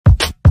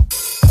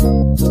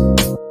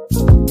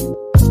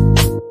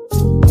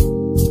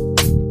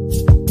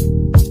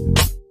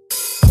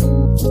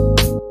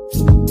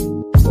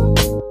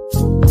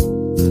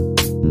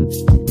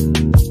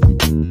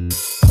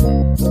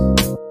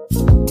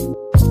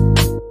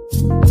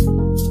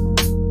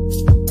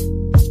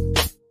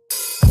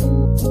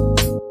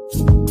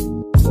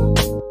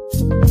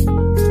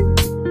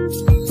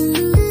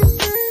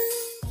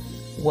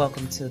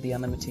to the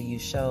Unlimited You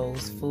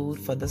Show's Food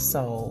for the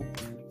Soul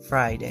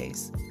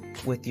Fridays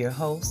with your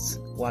hosts,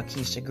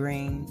 Waukesha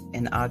Green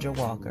and Audra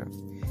Walker.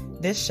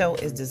 This show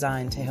is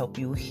designed to help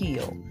you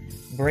heal,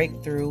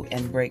 break through,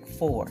 and break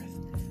forth.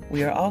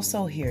 We are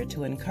also here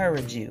to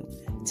encourage you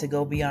to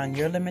go beyond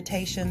your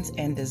limitations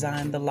and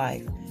design the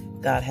life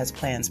God has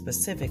planned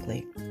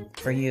specifically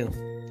for you.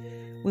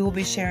 We will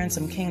be sharing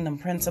some kingdom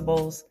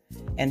principles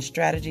and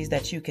strategies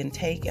that you can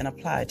take and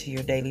apply to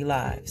your daily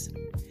lives.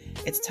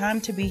 It's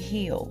time to be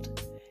healed.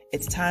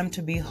 It's time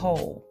to be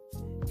whole.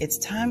 It's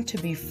time to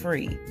be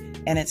free.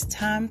 And it's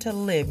time to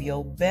live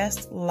your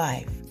best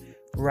life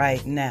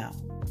right now.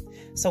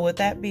 So with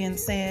that being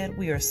said,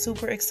 we are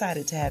super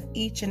excited to have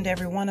each and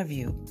every one of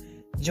you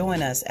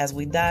join us as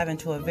we dive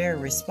into a very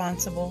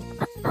responsible,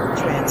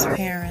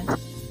 transparent,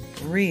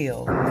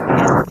 real,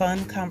 and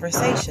fun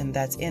conversation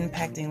that's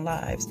impacting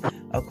lives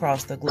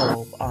across the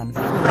globe on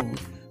Food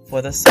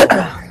for the Soul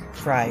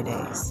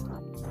Fridays.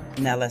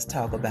 Now let's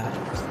talk about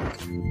it.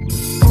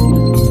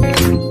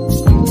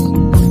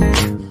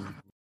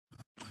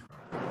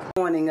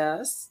 Joining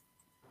us.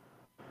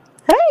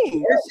 Hey,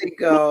 there she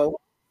go.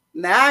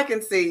 Now I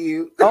can see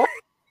you. Oh,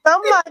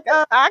 I'm like,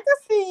 I can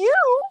see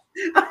you.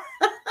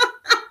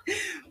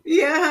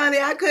 Yeah, honey,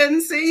 I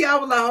couldn't see you. I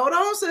was like, hold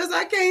on, sis,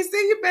 I can't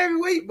see you,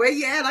 baby. Where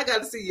you at? I got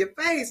to see your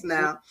face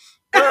now.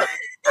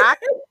 I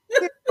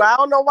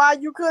don't know why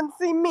you couldn't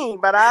see me,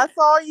 but I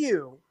saw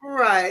you.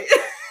 Right.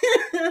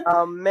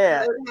 Oh,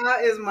 man. How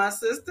is my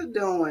sister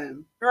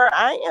doing? Girl,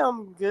 I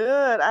am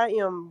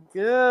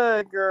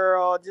good,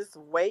 girl. Just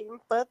waiting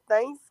for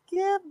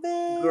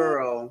Thanksgiving.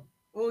 Girl,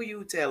 who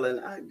you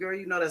telling? Girl,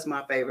 you know that's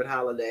my favorite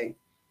holiday.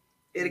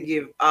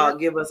 It'll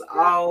give us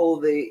all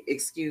the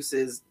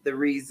excuses, the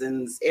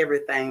reasons,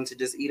 everything to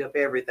just eat up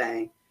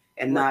everything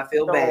and not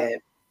feel bad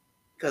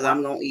because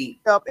I'm going to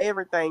eat up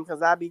everything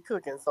because I be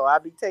cooking. So I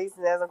be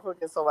tasting as I'm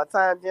cooking. So by the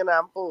time dinner,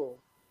 I'm full.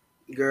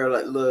 Girl,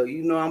 look,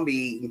 you know I'm be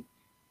eating.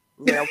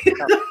 Yeah.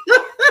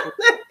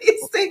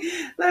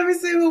 Let me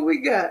see what we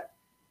got.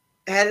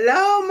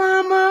 Hello,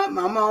 Mama.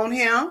 Mama on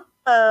here.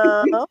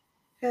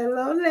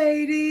 Hello,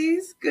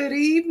 ladies. Good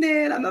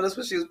evening. I know that's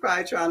what she was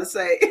probably trying to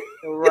say.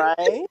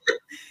 Right.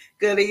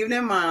 Good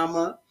evening,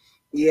 Mama.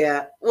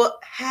 Yeah. Well,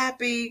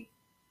 happy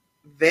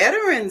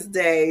Veterans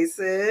Day,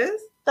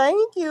 sis.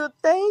 Thank you.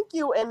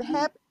 And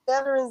happy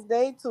Veterans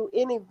Day to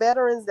any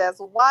veterans that's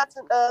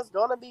watching us,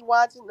 gonna be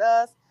watching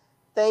us.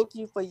 Thank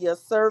you for your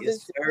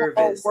service, your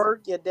hard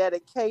work, your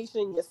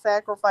dedication, your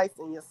sacrifice,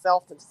 and your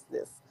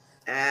selflessness.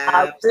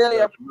 Absolutely. I really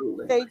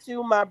appreciate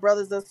you, my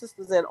brothers and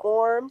sisters in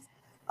arms.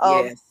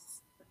 Yes.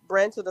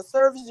 Branch of the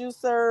service you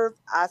serve,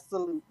 I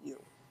salute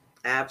you.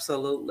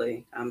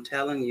 Absolutely. I'm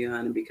telling you,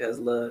 honey, because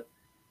look,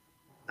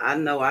 I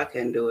know I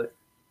can do it.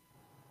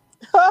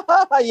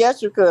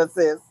 Yes, you could,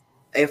 sis.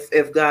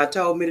 If God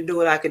told me to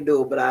do it, I could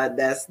do it. But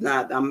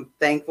I'm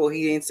thankful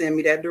He didn't send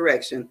me that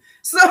direction.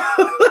 So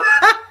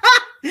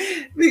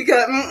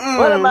because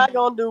what am I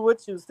gonna do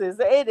with you, sis?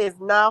 It is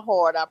not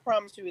hard. I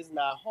promise you, it's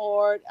not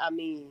hard. I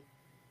mean,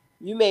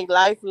 you make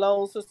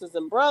lifelong sisters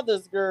and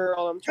brothers,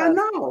 girl. I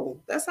know.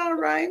 That's all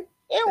right.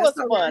 It was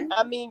fun. Right.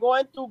 I mean,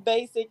 going through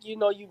basic, you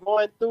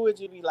going through it,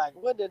 you be like,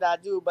 what did I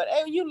do? But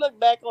hey, you look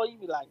back on, you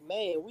be like,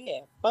 man, we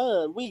had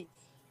fun.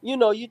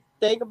 You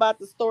think about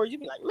the story, you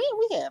be like, man,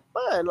 we had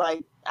fun.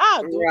 Like,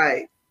 I'll do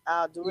it.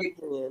 I'll do it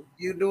again.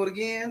 You do it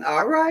again?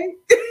 All right.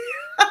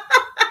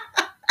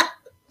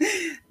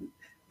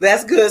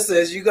 That's good,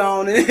 sis. You go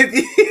on and if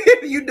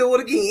you do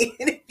it again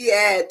if you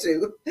had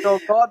to.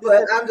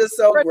 But I'm just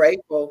so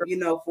grateful,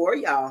 for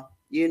y'all,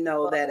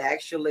 that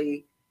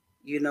actually,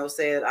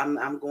 said,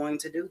 I'm going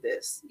to do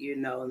this,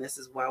 and this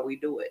is why we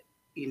do it,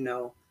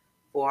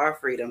 for our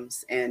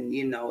freedoms and,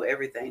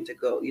 everything to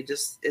go.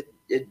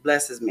 It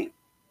blesses me.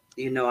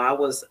 I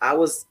was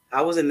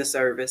in the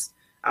service.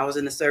 I was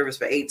in the service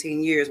for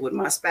 18 years with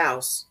my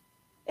spouse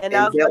and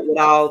dealt with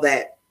all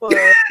that.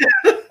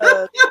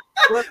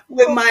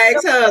 With my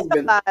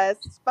ex-husband.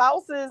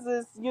 Spouses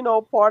is,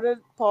 part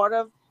of,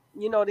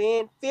 they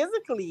ain't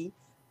physically,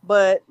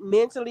 but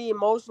mentally,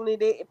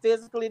 emotionally,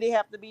 physically, they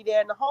have to be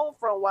there in the home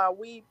front while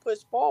we push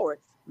forward,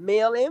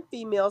 male and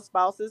female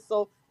spouses.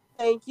 So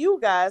thank you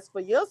guys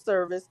for your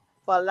service,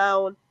 for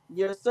allowing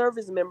your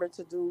service member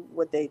to do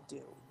what they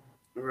do.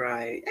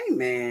 Right.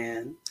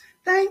 Amen.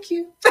 Thank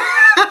you.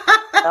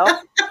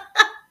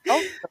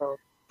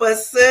 But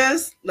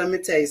sis, let me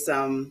tell you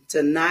something.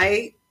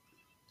 Tonight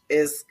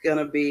is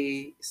gonna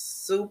be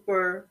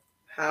super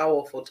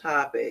powerful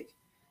topic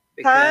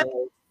because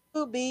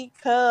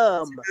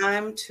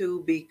time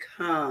to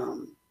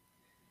become.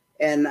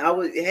 And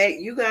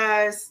you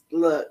guys,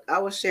 look, I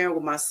was sharing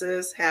with my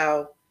sis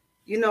how,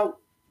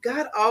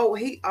 God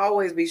he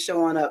always be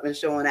showing up and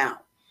showing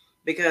out,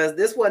 because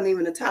this wasn't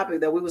even the topic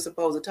that we were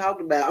supposed to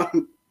talk about,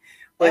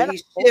 but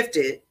He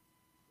shifted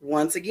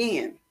once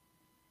again.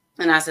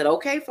 And I said,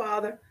 okay,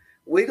 Father,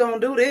 we're gonna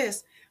do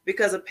this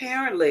because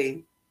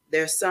apparently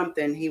there's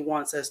something He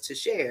wants us to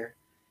share,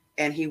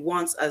 and He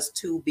wants us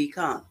to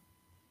become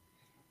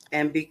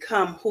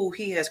who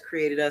He has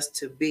created us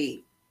to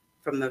be.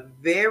 from the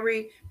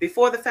very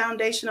before the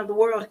foundation of the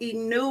world. He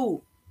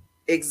knew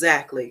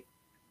exactly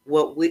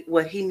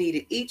what he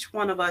needed each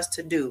one of us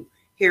to do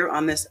here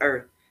on this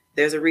earth.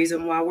 There's a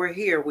reason why we're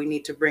here. We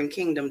need to bring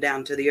kingdom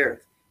down to the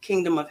earth,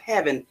 kingdom of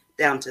heaven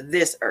down to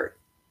this earth.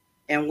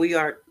 And we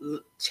are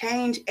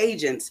change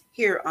agents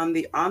here on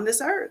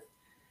this earth.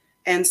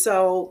 And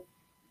so,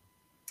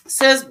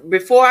 says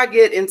before I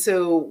get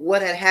into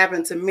what had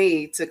happened to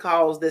me to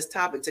cause this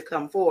topic to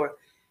come forth,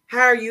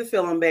 how are you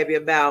feeling, baby,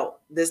 about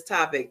this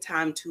topic,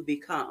 time to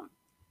become?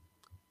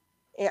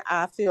 And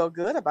I feel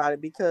good about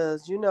it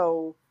because,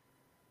 for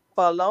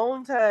a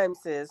long time,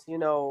 sis,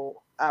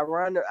 I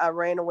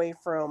ran away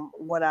from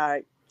what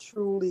I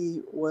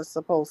truly was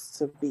supposed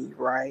to be,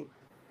 right?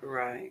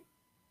 Right.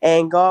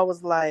 And God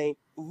was like,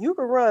 you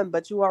can run,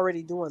 but you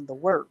already doing the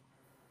work.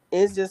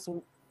 It's just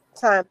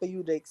time for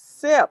you to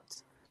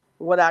accept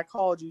what I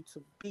called you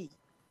to be.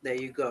 There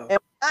you go. And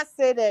when I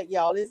say that,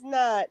 y'all,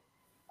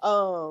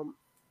 um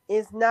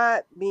it's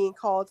not being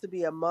called to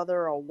be a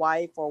mother or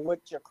wife or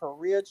what your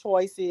career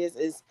choice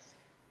is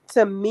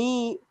to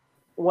me,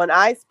 when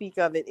I speak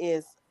of it,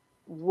 is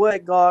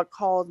what God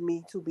called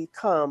me to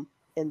become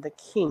in the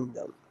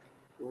kingdom.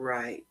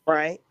 Right.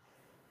 Right?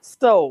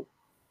 So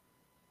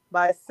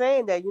by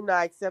saying that,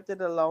 I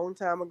accepted a long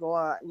time ago,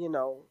 I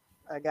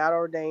got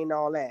ordained,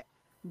 all that.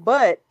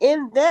 But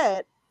in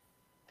that,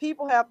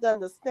 people have to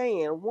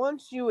understand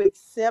once you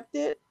accept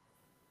it,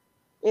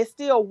 it's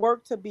still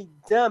work to be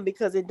done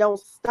because it don't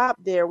stop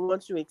there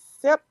once you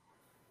accept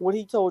what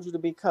he told you to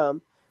become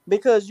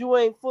because you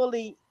ain't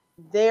fully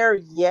there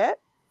yet.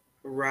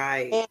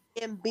 Right.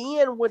 And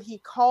being what he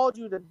called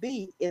you to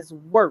be is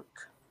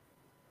work.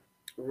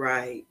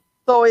 Right.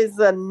 So it's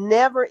a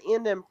never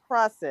ending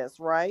process,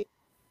 right?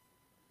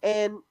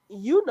 And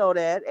you know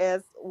that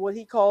as what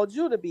he called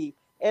you to be.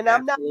 And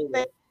I'm not Absolutely.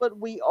 saying what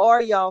we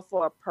are, y'all,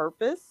 for a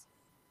purpose.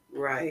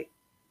 Right.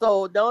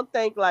 So don't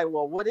think like,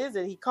 well, what is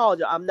it he called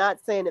you? I'm not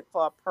saying it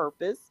for a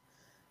purpose.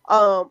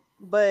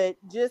 But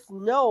just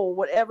know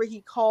whatever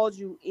he called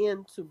you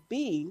in to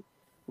be,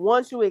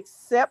 once you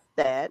accept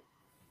that,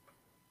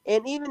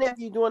 and even if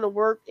you're doing the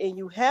work and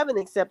you haven't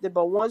accepted,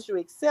 but once you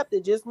accept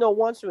it, just know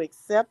once you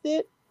accept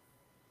it,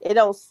 it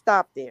don't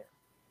stop there.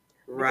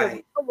 Because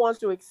Right.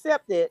 once you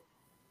accept it,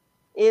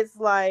 it's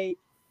like,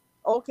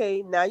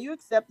 okay, now you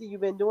accept it,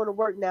 you've been doing the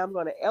work. Now I'm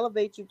going to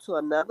elevate you to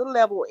another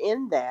level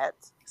in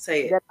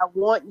Say it. that I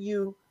want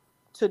you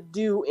to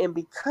do and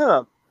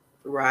become.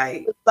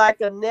 Right. It's like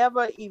a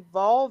never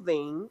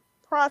evolving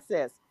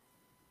process.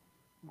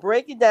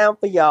 Break it down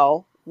for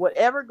y'all.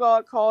 Whatever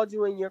God called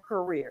you in your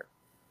career,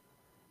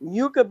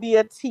 you could be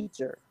a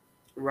teacher.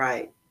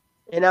 Right.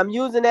 And I'm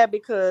using that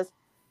because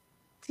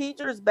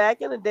teachers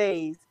back in the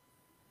days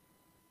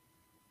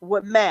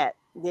with math,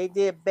 they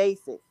did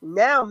basic.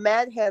 Now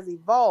math has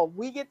evolved.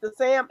 We get the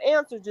same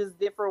answer, just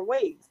different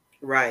ways.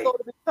 Right. So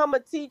to become a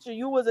teacher,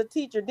 you was a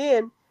teacher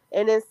then,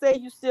 and then say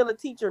you still a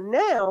teacher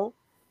now,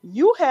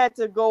 you had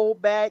to go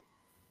back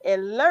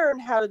and learn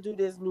how to do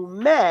this new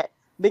math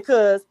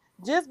because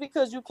just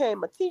because you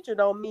came a teacher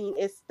don't mean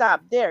it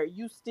stopped there.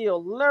 You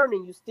still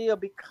learning, you still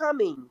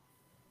becoming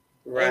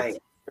a Right.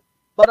 teacher,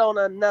 but on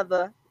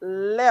another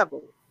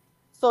level.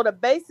 So the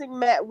basic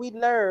math we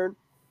learn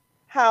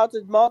how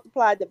to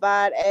multiply,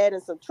 divide, add,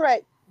 and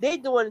subtract, they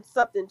doing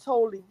something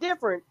totally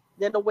different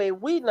than the way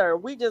we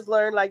learn. We just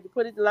learn like you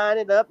put it, line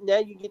it up, now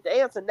you get the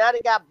answer. Now they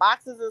got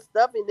boxes and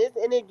stuff in this,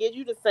 and it gives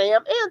you the same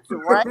answer,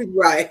 right?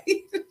 Right.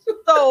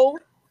 So,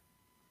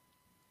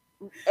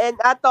 and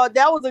I thought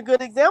that was a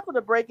good example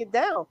to break it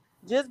down.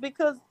 Just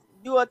because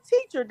you're a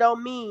teacher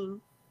don't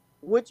mean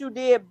what you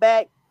did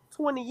back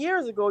 20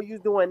 years ago you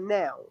doing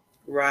now.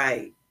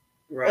 Right.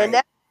 And Right.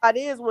 that's how it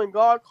is when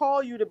God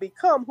called you to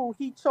become who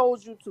he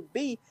chose you to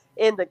be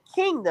in the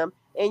kingdom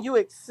and you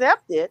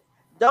accept it,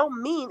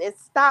 don't mean it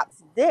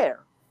stops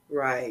there.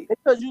 Right.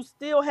 Because you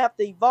still have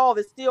to evolve.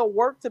 It's still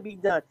work to be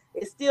done.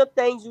 It's still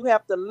things you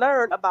have to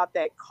learn about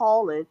that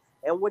calling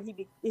and what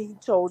he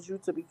chose you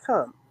to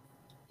become.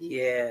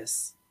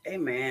 Yes.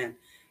 Amen.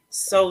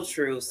 So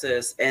true,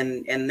 sis.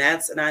 And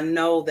I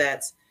know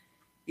that's,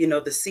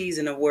 the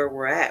season of where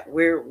we're at.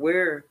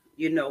 We're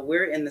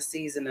in the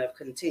season of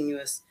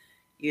continuous,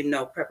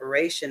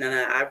 preparation.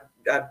 And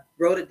I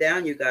wrote it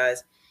down, you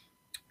guys.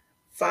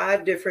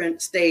 5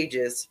 different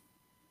stages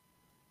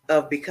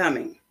of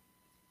becoming.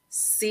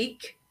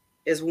 Seek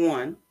is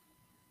 1.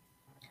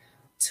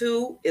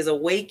 2 is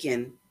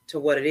awaken to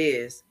what it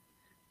is.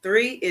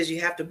 3 is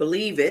you have to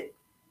believe it.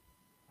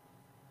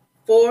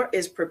 4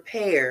 is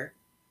prepare.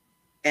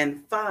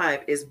 And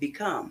 5 is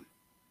become.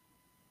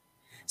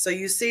 So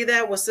you see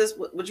that what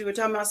you were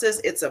talking about, sis?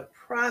 It's a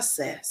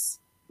process,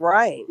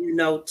 Right.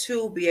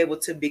 to be able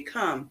to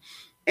become.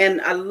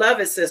 And I love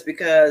it, sis,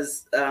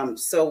 because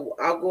so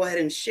I'll go ahead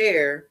and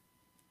share.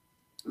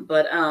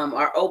 But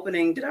our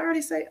opening, did I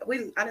already say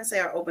I didn't say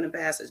our opening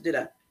passage, did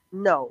I?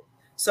 No.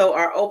 So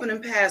our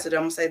opening passage,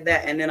 I'm gonna say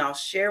that, and then I'll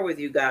share with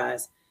you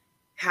guys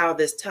how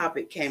this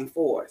topic came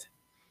forth.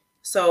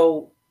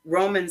 So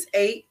Romans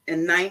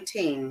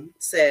 8:19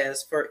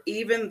 says, "For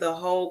even the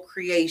whole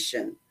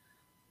creation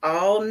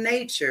All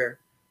nature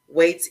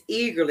waits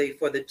eagerly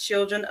for the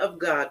children of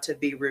God to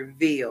be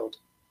revealed.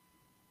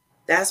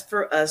 That's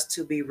for us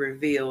to be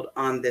revealed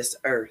on this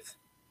earth.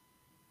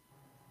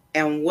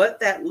 And what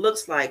that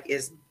looks like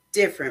is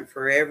different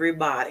for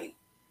everybody.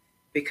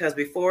 Because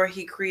before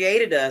he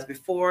created us,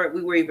 before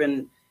we were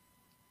even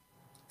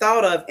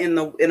thought of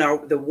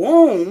the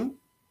womb,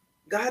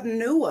 God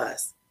knew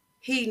us.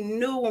 He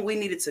knew when we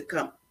needed to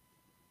come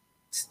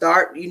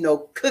start,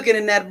 cooking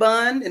in that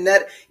bun, and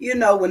that,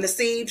 when the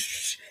seed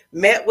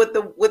met with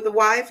the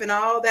wife and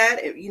all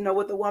that,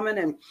 with the woman,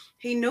 and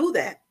he knew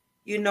that,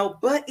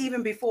 but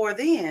even before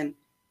then,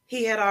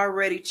 he had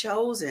already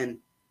chosen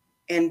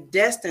and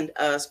destined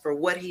us for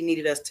what he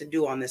needed us to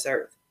do on this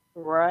earth.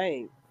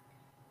 Right.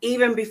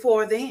 Even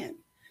before then.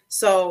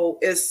 So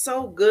it's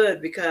so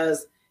good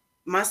because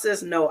my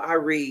sis know I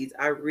read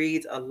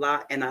a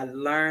lot, and I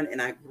learn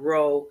and I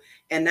grow.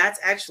 And that's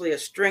actually a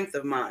strength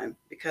of mine,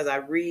 because I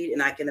read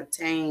and I can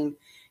obtain,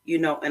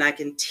 and I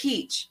can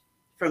teach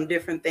from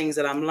different things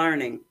that I'm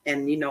learning,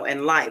 and,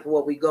 in life,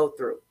 what we go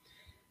through.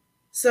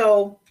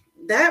 So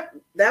that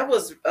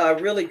was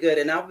really good.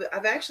 And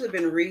I've actually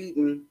been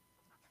reading.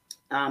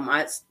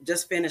 I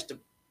just finished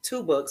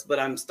 2 books, but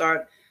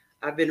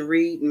I've been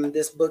reading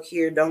this book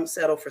here, Don't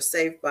Settle for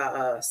Safe,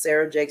 by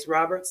Sarah Jakes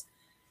Roberts.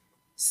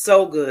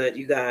 So good,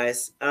 you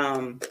guys.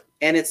 And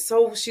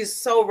she's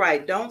so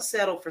right. Don't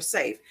settle for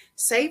safe.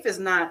 Safe is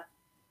not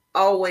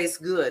always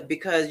good,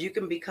 because you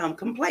can become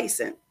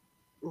complacent.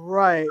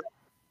 Right.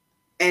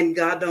 And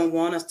God don't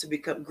want us to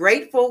become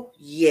grateful,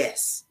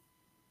 yes,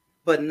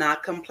 but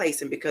not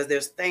complacent, because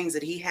there's things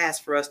that he has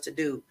for us to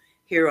do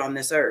here on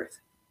this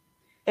earth.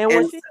 And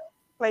when she's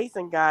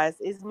placing, guys,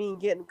 it's mean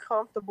getting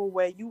comfortable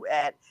where you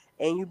at,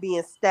 and you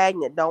being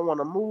stagnant, don't want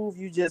to move.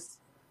 You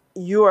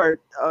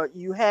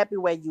happy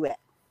where you at.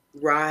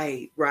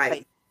 Right.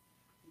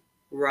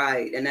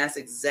 And that's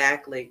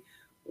exactly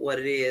what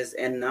it is.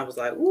 And I was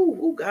like,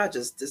 ooh, God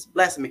just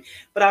blessed me.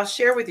 But I'll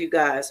share with you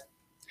guys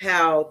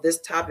how this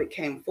topic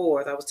came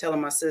forth. I was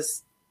telling my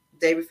sis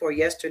day before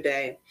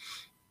yesterday,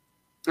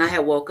 I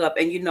had woke up,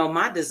 and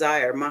my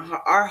desire,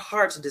 our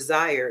heart's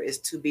desire is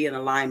to be in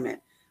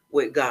alignment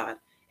with God,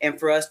 and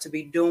for us to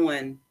be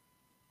doing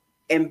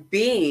and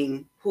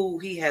being who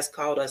he has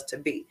called us to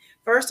be.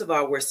 First of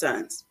all, we're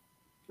sons.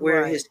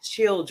 We're his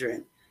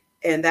children.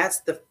 And that's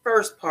the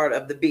first part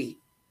of the be,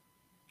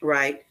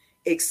 right?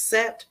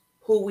 Accept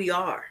who we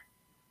are.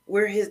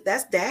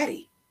 That's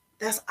daddy.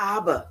 That's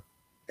Abba.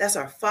 That's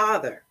our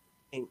father.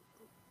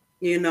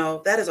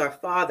 That is our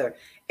father.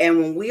 And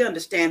when we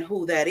understand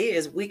who that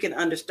is, we can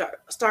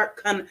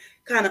start kind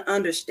of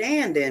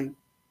understanding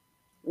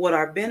what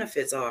our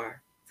benefits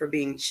are for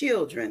being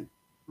children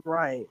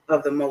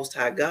of the Most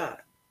High God.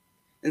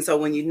 And so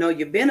when you know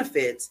your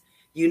benefits,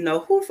 you know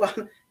who,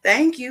 Father,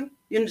 thank you.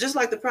 Just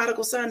like the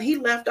prodigal son, he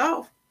left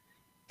off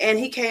and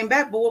he came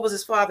back. But what was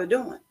his father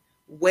doing?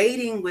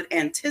 Waiting with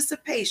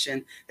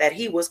anticipation that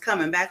he was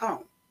coming back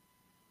home.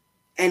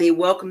 And he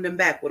welcomed him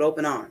back with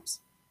open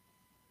arms.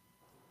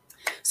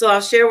 So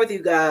I'll share with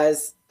you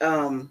guys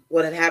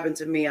what had happened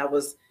to me. I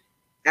was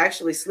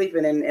actually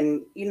sleeping,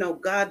 and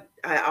God,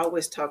 I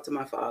always talk to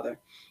my Father.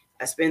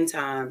 I spend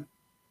time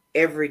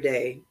every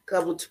day,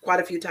 quite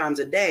a few times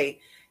a day,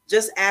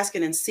 just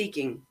asking and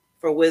seeking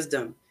for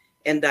wisdom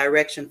and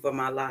direction for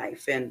my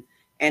life.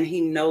 And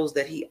he knows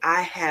that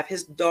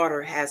his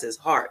daughter has his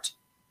heart.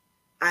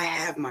 I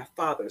have my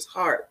Father's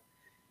heart.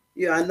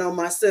 I know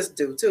my sis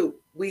do too.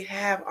 We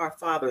have our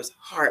Father's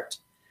heart,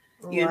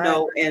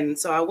 and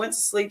so I went to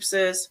sleep,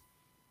 sis.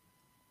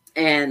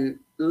 And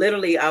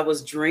literally I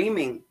was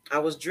dreaming,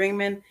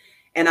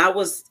 and I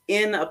was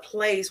in a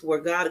place where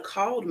God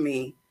called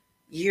me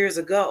years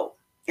ago,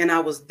 and I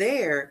was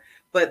there,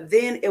 but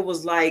then it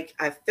was like,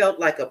 I felt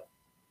like a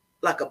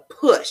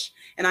push.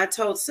 And I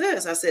told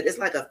sis, I said, it's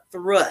like a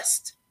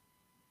thrust.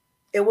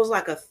 It was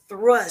like a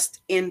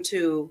thrust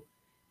into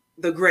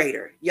the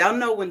greater. Y'all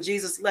know when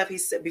Jesus left,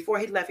 before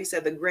he left, he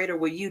said, the greater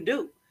will you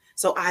do.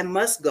 So I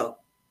must go.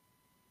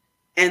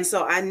 And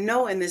so I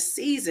know in this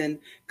season,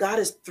 God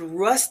is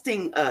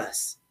thrusting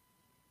us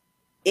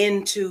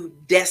into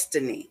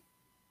destiny.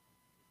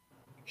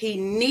 He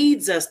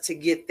needs us to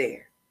get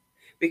there,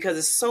 because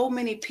there's so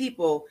many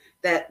people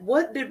that,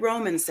 what did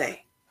Romans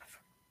say?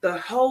 The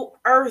whole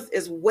earth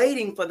is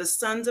waiting for the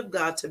sons of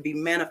God to be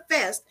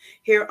manifest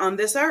here on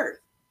this earth.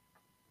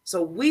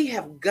 So we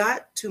have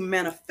got to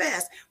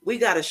manifest. We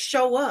got to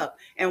show up,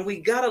 and we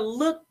got to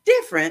look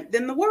different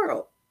than the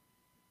world.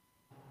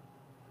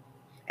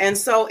 And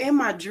so in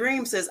my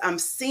dream, says I'm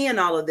seeing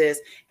all of this,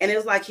 and it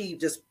was like he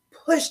just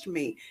pushed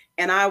me.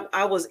 And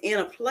I was in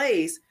a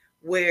place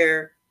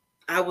where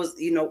I was,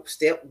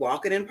 still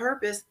walking in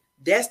purpose,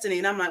 destiny.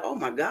 And I'm like, oh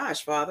my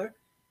gosh, Father,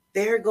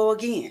 there it go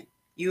again.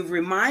 You've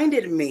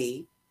reminded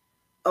me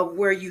of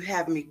where you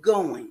have me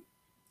going.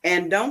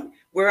 And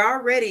we're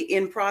already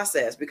in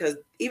process, because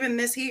even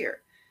this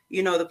here,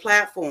 the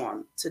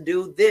platform to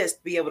do this,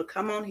 to be able to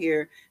come on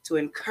here, to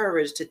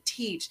encourage, to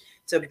teach,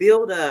 to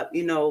build up,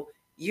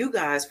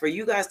 for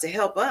you guys to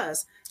help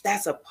us,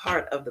 that's a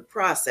part of the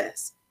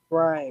process.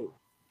 Right.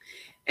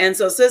 And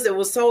so, sis, it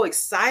was so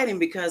exciting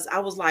because I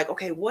was like,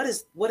 okay, what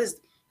is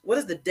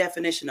the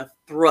definition of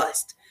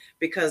thrust?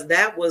 Because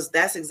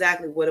that's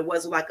exactly what it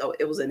was. Like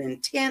it was an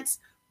intense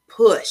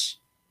push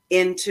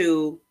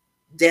into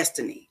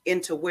destiny,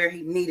 into where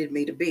he needed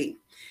me to be.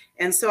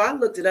 And so I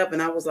looked it up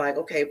and I was like,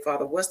 okay,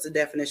 Father, what's the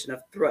definition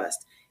of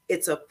thrust?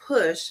 It's a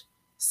push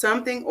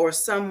something or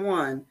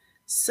someone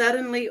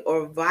suddenly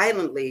or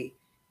violently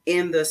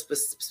in the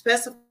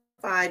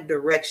specified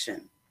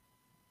direction.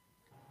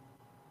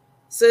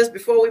 Sis,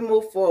 before we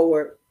move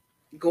forward,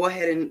 go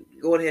ahead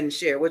and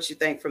share what you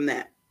think from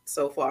that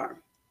so far.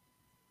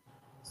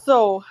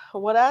 So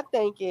what I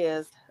think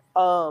is,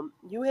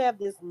 you have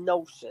this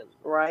notion,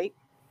 right?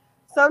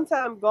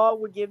 Sometimes God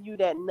will give you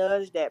that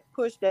nudge, that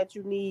push that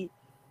you need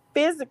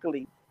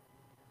physically.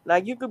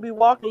 Like you could be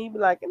walking, you be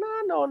like, "No,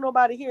 I know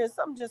nobody here." And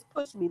something just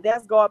pushed me.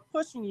 That's God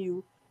pushing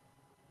you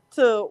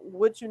to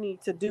what you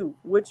need to do,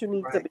 what you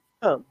need to Right.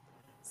 become.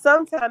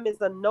 Sometimes it's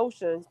a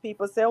notion.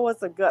 People say, "Oh,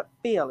 it's a gut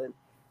feeling."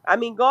 I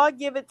mean, God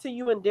give it to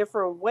you in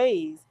different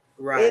ways.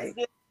 It's Right.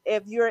 just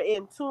if you're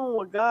in tune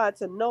with God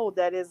to know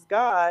that it's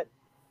God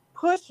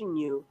pushing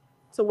you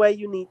to where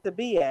you need to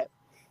be at.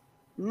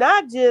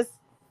 Not just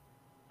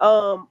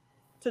um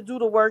to do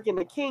the work in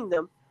the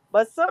kingdom,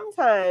 but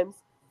sometimes,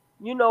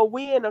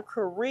 we in a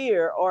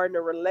career or in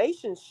a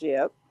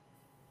relationship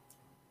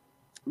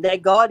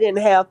that God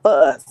didn't have for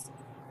us.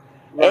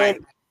 And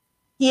Right.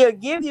 he'll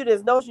give you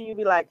this notion, you'll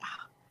be like,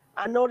 "Ah,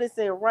 I know this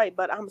ain't right,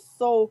 but I'm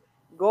so,"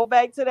 go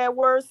back to that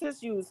word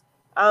sis use,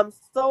 "I'm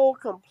so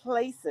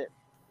complacent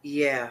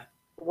Yeah.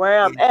 where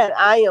I'm Yeah. at.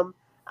 I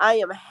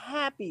am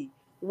happy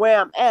where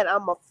I'm at.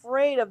 I'm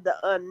afraid of the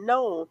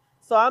unknown.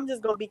 So I'm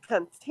just gonna be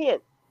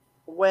content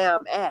where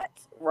I'm at,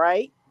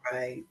 right?"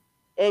 Right.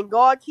 And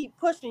God keep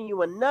pushing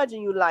you and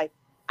nudging you like,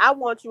 "I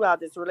want you out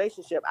this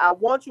relationship. I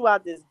want you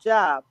out this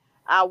job.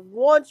 I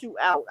want you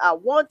out. I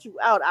want you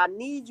out. I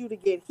need you to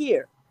get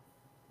here."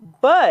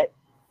 But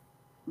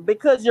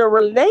because your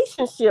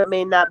relationship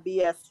may not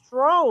be as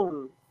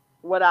strong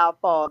with our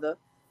Father,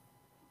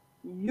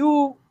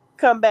 you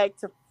come back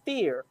to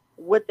fear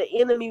what the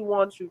enemy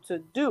wants you to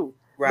do.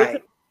 Because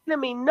Right. the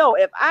enemy know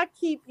if I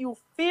keep you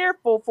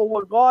fearful for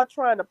what God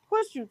trying to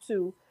push you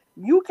to,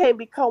 you can't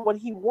become what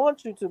he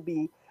wants you to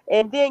be.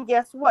 And then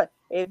guess what?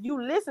 If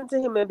you listen to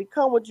him and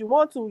become what you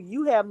want to,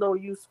 you have no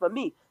use for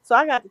me. So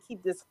I got to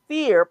keep this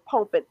fear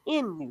pumping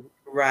in you.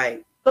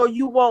 Right. So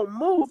you won't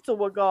move to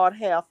what God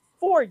has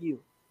for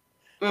you.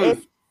 And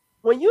Mm.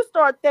 when you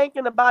start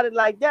thinking about it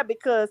like that,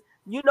 because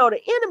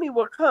the enemy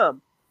will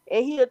come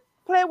and he'll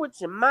play with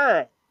your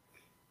mind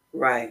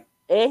Right.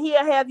 and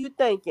he'll have you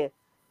thinking,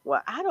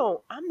 "Well,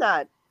 I'm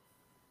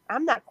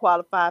not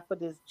qualified for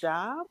this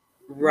job.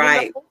 You know,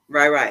 Right.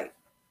 Right. Right.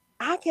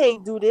 I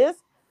can't do this.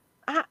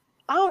 I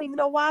I don't even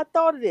know why I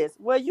thought of this."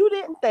 Well, you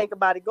didn't think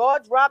about it.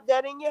 God dropped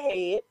that in your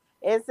head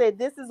and said,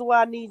 "This is where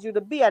I need you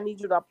to be. I need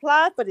you to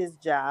apply for this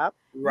job.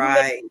 You may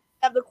Right.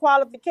 have the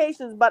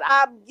qualifications, but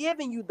I'm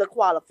giving you the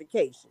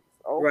qualifications."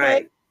 Okay?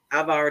 Right.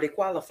 I've already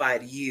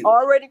qualified you.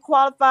 Already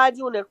qualified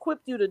you and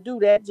equipped you to do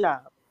that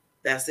job.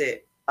 That's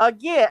it.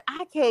 Again,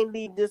 I can't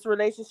leave this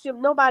relationship.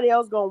 Nobody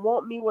else gonna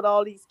want me with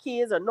all these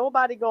kids, or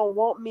nobody gonna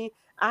want me.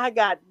 I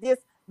got this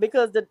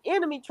because the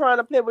enemy trying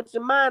to play with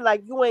your mind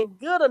like you ain't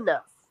good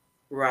enough.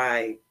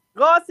 Right.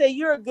 God said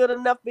you're good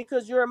enough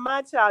because you're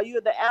my child.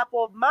 You're the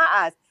apple of my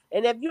eyes.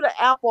 And if you're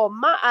the apple of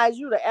my eyes,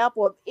 you're the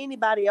apple of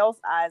anybody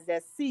else's eyes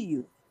that see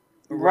you.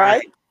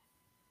 Right? Right.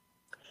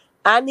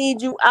 I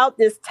need you out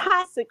this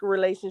toxic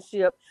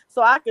relationship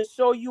so I can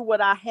show you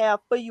what I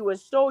have for you and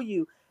show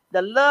you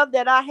the love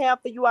that I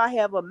have for you. I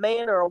have a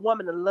man or a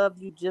woman to love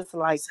you just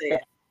like Say it.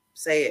 that.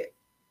 Say it. Say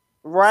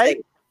Right?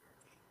 it.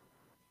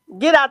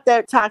 Get out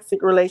that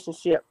toxic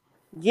relationship.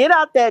 Get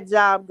out that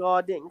job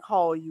God didn't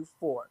call you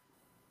for.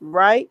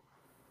 Right?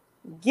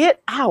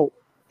 Get out.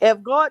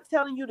 If God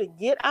telling you to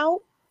get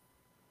out,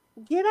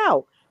 get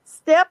out.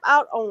 Step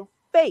out on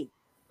faith.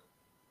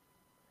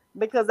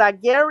 Because I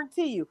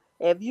guarantee you,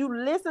 if you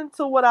listen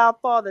to what our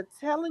Father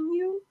telling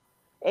you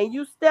and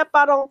you step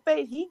out on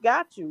faith, he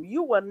got you.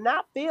 You will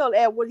not fail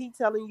at what he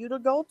telling you to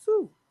go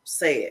to.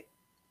 Say it.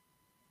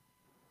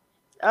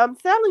 I'm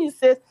telling you,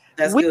 sis,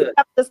 That's we good.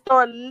 have to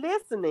start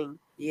listening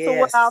to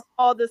what our Yes.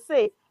 Father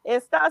say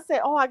and start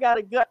saying, "Oh, I got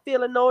a gut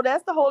feeling." No,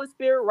 that's the Holy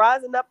Spirit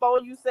rising up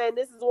on you saying,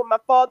 "This is what my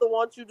Father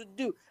wants you to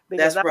do."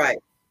 Because That's I, right.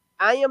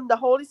 I am the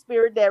Holy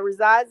Spirit that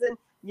resides in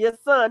your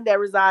Son that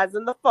resides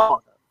in the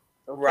Father.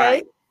 Okay?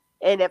 Right.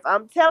 And if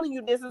I'm telling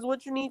you this is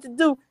what you need to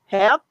do,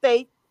 have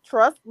faith,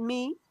 trust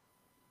me,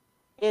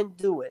 and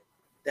do it.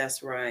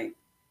 That's right.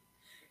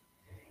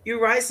 You're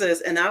right,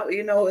 sis. And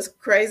it's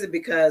crazy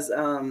because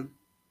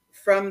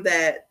from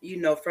that,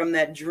 from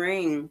that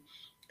dream,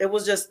 it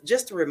was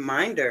just a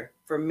reminder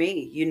for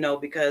me,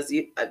 because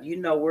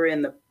we're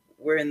in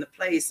the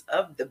place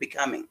of the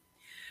becoming,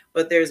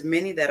 but there's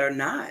many that are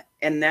not,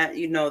 and that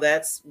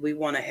that's we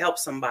want to help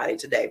somebody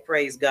today.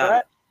 Praise God.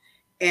 Right?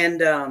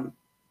 And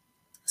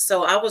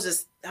so I was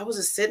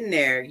just sitting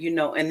there,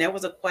 and there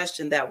was a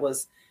question that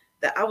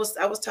I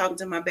was talking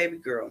to my baby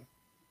girl,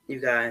 you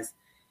guys,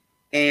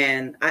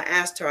 And I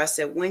asked her, I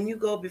said, when you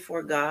go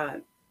before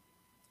God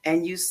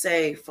and you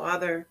say,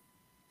 Father,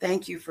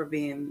 thank you for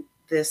being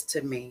this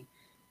to me.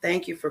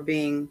 Thank you for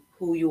being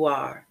who you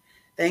are.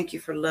 Thank you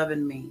for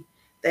loving me.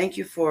 Thank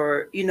you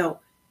for,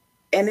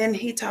 and then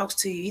he talks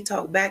to you, he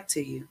talks back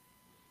to you.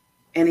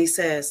 And he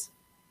says,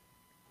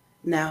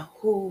 now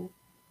who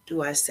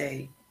do I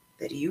say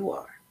that you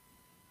are?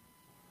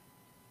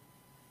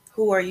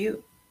 Who are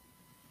you?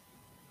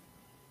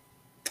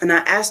 And I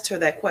asked her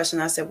that question.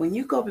 I said, when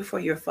you go before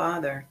your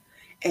Father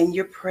and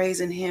you're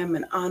praising him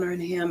and honoring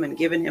him and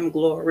giving him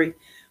glory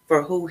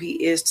for who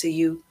he is to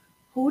you,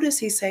 who does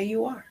he say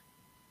you are?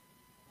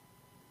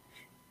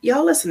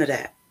 Y'all listen to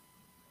that.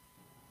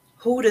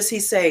 Who does he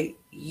say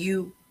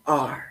you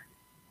are?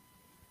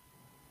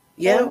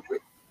 Yeah. And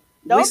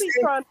don't be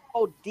trying to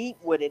go deep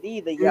with it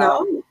either,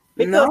 y'all. No,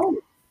 Because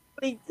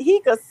no. he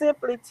could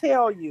simply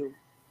tell you,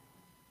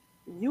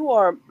 you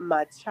are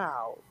my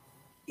child.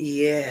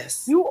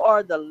 Yes. You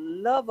are the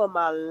love of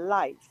my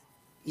life.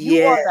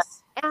 You are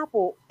Yes. the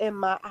apple in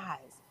my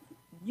eyes.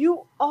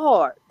 You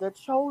are the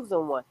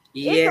chosen one.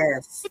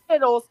 Yes. It's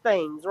those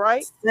things,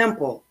 right?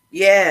 Simple.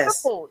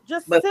 Yes. Simple.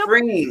 Just But simple.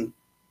 freeing.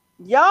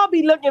 Y'all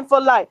be looking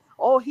for like,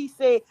 oh, he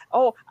said,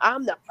 oh,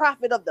 I'm the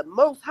prophet of the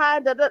Most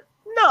High.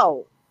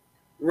 No.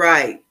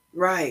 Right.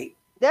 Right.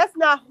 That's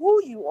not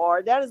who you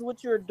are. That is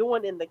what you're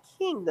doing in the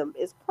kingdom,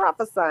 is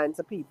prophesying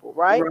to people,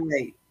 right?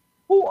 Right.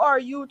 Who are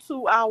you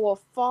to our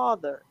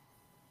Father?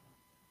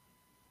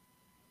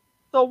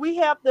 So we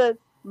have to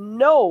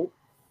know,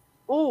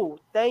 ooh,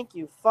 thank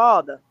you,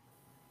 Father.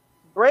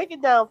 Break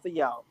it down for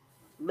y'all.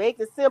 Make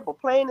it simple,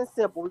 plain and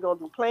simple. We're going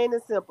to do plain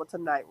and simple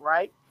tonight,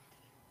 right?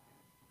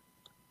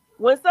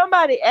 When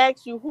somebody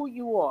asks you who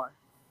you are,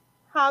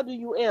 how do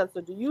you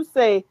answer? Do you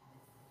say,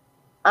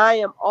 I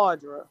am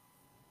Audra?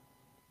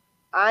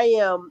 I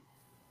am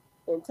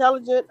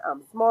intelligent,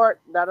 I'm smart,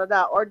 da da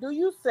da. Or do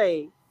you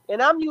say,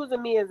 and I'm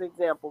using me as an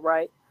example,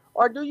 right?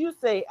 Or do you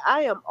say,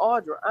 I am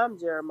Audra, I'm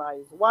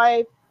Jeremiah's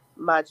wife,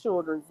 my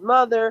children's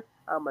mother,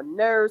 I'm a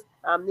nurse,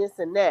 I'm this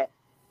and that.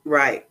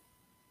 Right.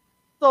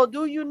 So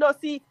do you know,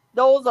 see,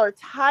 those are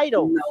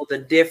titles. Know the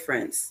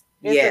difference.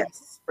 It's a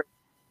Yes. difference.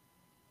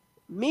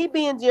 Me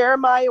being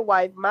Jeremiah's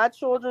wife, my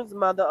children's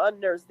mother, a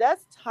nurse,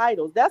 that's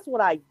titles. That's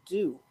what I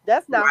do.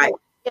 That's not Right. who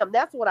I am.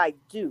 That's what I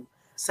do.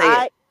 Say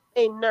I it.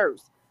 am a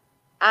nurse.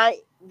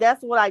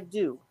 That's what I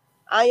do.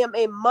 I am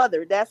a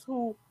mother. That's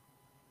who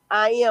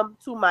I am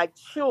to my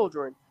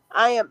children.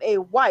 I am a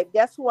wife.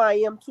 That's who I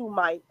am to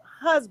my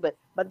husband.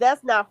 But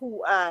that's not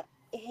who I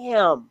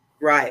am.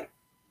 Right.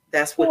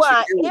 That's Who what you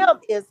I do. am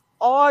is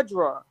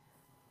Audra,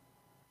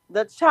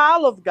 the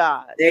child of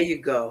God. There you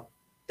go.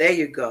 There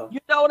you go. You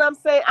know what I'm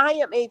saying? I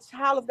am a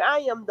child of God. I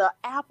am the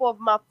apple of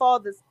my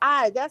Father's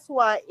eye. That's who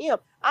I am.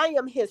 I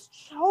am his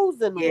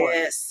chosen one.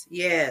 Yes.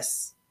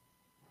 Yes.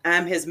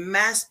 I'm his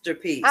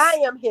masterpiece.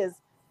 I am his,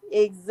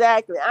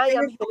 exactly. I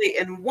am fearfully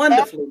and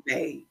wonderfully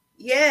made.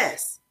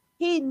 Yes.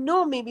 He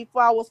knew me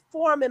before I was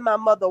formed in my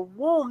mother's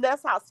womb.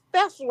 That's how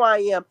special I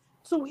am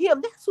to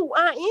him. That's who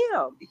I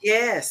am.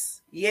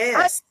 Yes.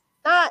 Yes.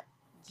 I'm not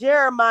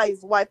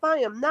Jeremiah's wife. I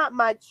am not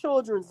my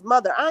children's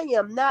mother. I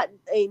am not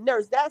a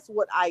nurse. That's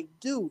what I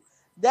do.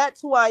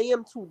 That's who I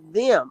am to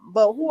them.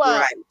 But who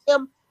I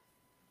am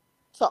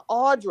to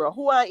Audra,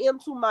 who I am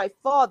to my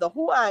father,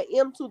 who I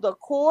am to the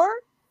core.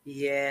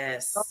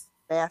 Yes.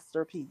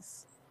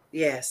 Masterpiece.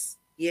 Yes.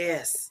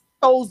 Yes.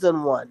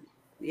 Chosen one.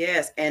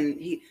 Yes. And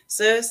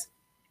sis,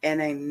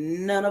 and ain't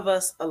none of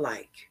us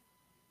alike.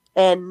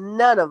 And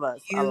none of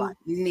us alike.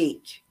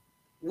 Unique.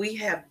 We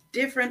have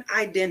different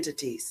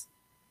identities,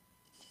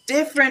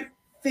 different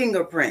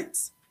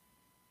fingerprints.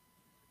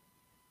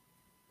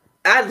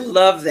 I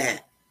love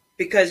that,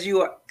 because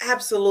you are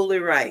absolutely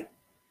right.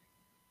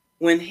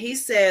 When he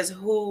says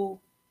who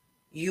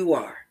you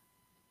are,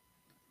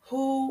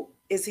 who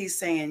is he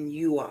saying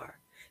you are?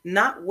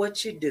 Not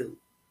what you do,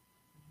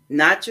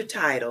 not your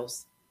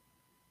titles,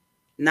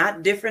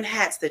 not different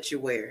hats that you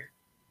wear.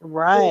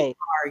 Right.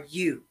 Who are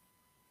you?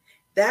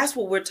 That's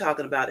what we're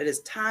talking about. It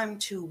is time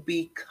to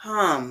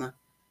become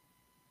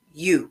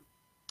you.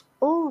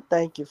 Oh,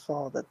 thank you,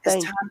 Father.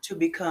 It's time to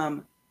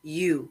become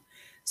you.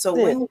 So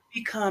when you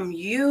become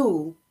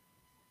you,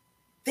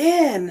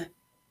 then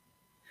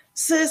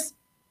sis,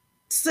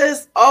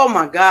 oh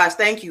my gosh,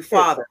 thank you,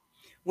 Father.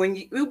 When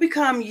you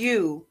become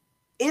you,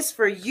 it's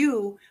for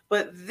you,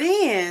 but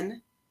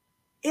then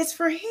it's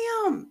for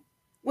him.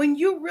 When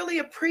you really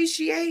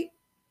appreciate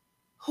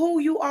who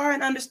you are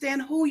and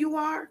understand who you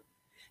are,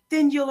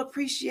 then you'll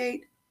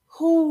appreciate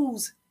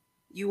whose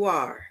you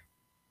are.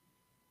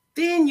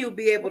 Then you'll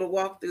be able to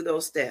walk through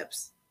those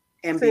steps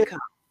and become.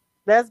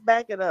 Let's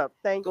back it up.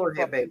 Thank you. Go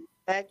ahead, baby.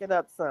 Back it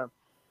up some.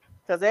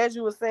 Because as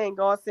you were saying,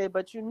 God said,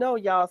 but you know,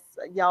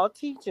 y'all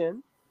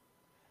teaching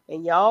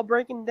and y'all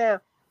breaking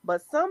down.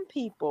 But some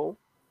people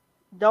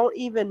don't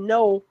even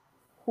know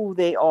who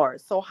they are.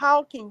 So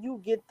how can you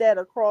get that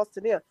across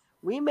to them?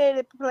 We made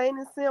it plain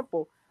and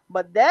simple.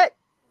 But that,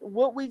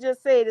 what we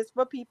just said, is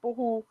for people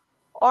who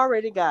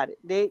already got it.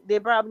 They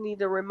probably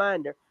need a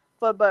reminder.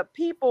 But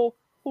people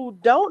who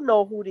don't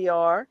know who they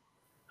are,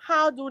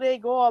 how do they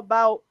go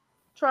about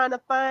trying to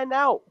find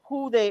out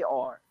who they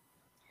are,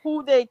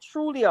 who they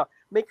truly are?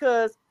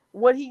 Because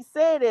what he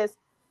said is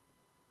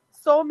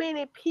so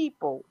many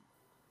people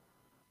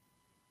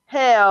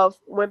have,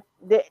 when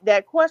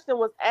that question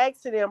was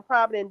asked to them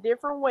probably in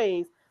different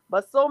ways,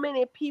 but so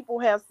many people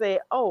have said,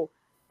 oh,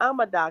 I'm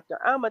a doctor,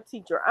 I'm a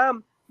teacher,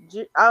 I'm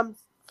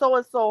so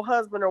and so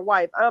husband or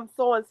wife, I'm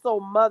so and so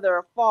mother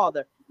or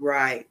father.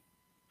 Right.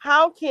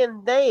 How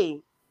can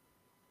they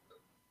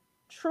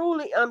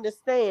truly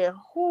understand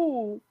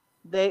who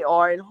they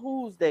are and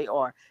whose they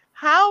are?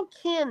 How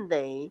can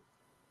they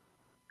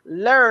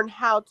learn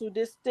how to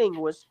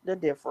distinguish the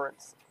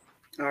difference?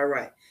 All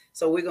right.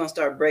 So we're going to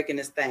start breaking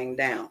this thing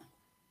down.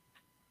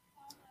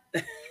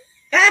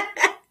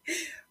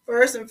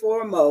 First and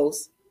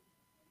foremost,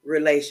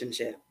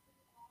 relationship.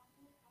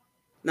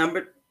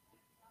 Number,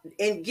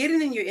 and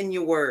getting in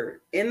your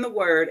word, in the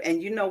word.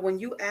 And when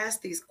you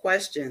ask these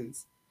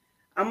questions,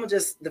 I'm gonna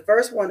just, the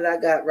first one that I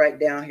got right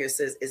down here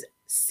says is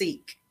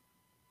seek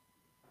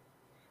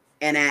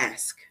and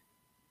ask.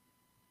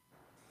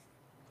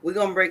 We're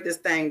gonna break this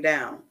thing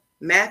down.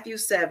 Matthew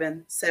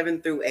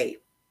 7:7-8.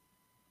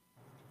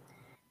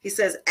 He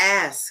says,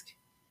 ask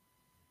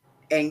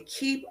and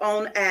keep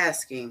on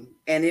asking,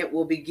 and it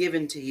will be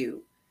given to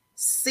you.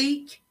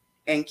 Seek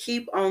and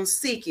keep on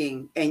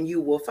seeking, and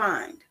you will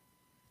find.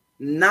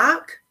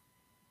 Knock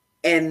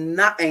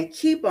and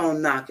keep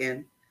on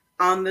knocking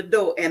on the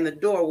door, and the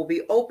door will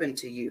be open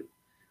to you.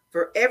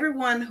 For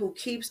everyone who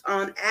keeps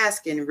on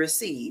asking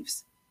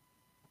receives.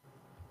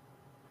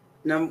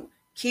 Now,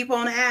 keep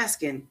on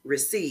asking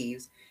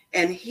receives,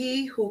 and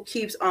he who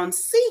keeps on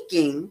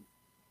seeking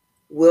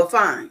will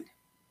find.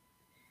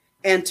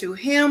 And to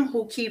him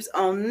who keeps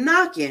on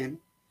knocking,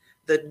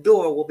 the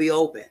door will be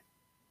open.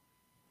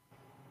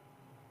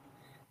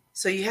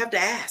 So you have to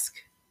ask,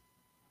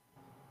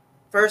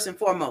 first and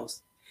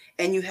foremost,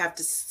 and you have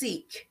to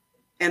seek.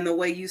 And the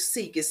way you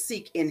seek is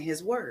seek in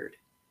his word.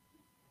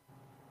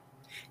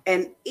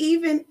 And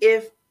even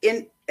if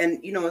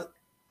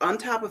on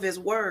top of his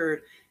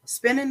word,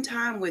 spending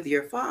time with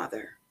your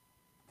father,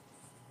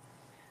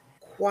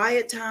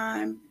 quiet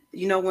time,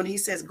 when he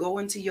says, go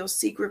into your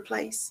secret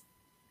place,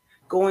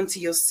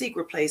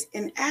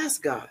 and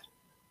ask God,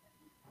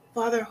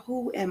 Father,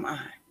 who am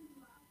I?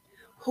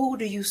 Who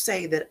do you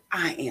say that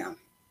I am?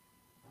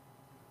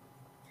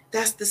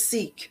 That's the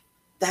seek.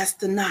 That's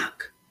the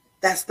knock.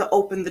 That's the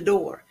open the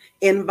door.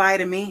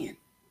 Invite him in.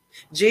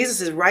 Jesus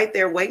is right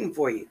there waiting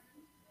for you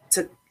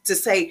to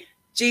say,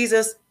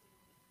 Jesus,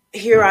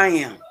 here I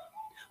am.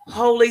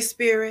 Holy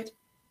Spirit,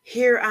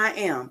 here I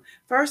am.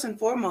 First and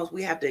foremost,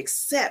 we have to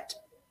accept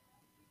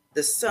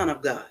the Son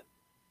of God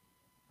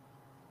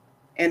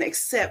and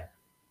accept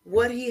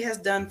what he has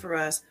done for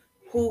us,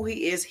 who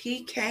he is.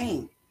 He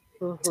came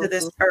to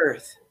this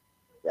earth.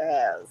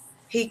 Yes.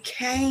 He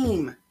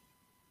came.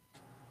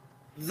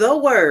 The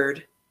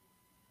Word,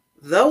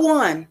 the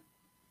One,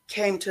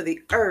 came to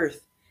the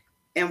earth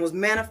and was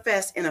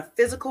manifest in a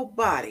physical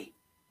body,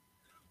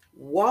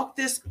 walked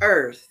this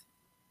earth.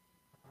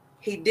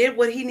 He did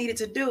what he needed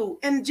to do.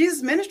 And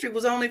Jesus' ministry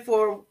was only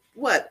for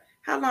what?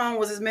 How long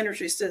was his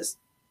ministry? Sis?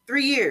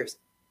 3 years.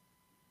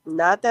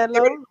 Not that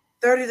long.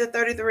 30 to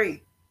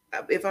 33,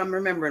 if I'm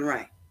remembering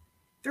right.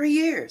 3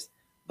 years.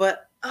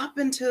 But up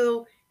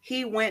until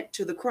he went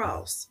to the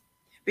cross.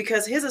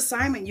 Because his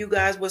assignment, you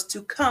guys, was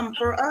to come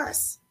for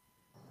us.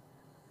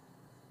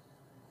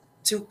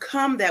 To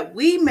come that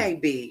we may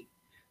be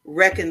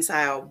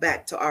reconciled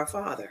back to our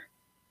Father.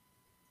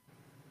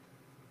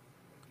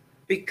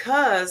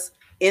 Because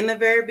in the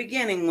very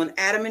beginning, when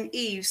Adam and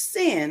Eve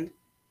sinned,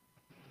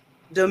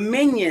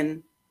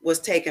 dominion was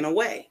taken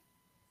away.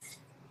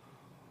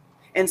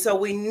 And so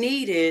we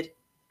needed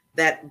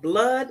that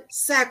blood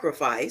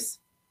sacrifice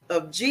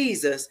of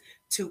Jesus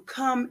to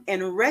come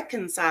and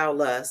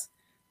reconcile us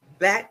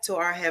back to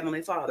our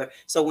Heavenly Father.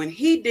 So when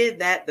he did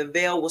that, the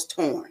veil was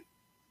torn.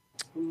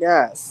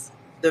 Yes.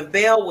 The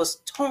veil was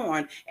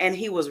torn, and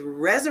he was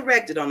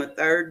resurrected on the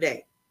third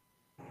day.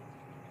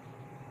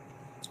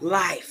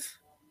 Life.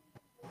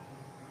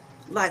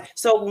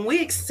 So when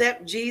we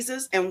accept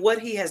Jesus and what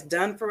he has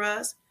done for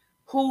us,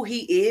 who he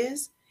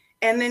is,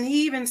 and then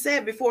he even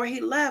said before he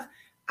left,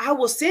 I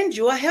will send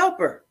you a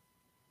helper.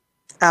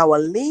 I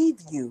will leave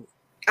you.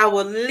 I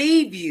will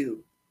leave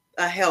you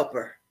a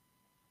helper.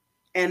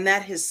 And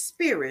that his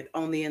spirit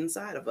on the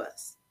inside of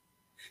us.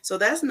 So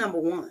that's number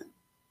one,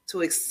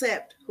 to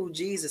accept who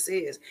Jesus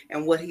is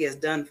and what he has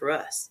done for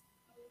us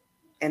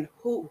and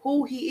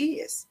who he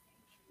is.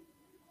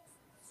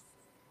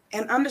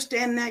 And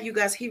understand that, you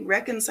guys, he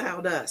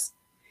reconciled us.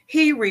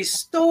 He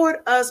restored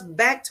us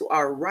back to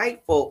our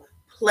rightful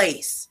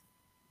place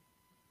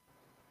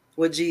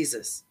with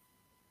Jesus.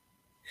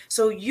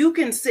 So you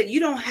can sit, you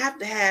don't have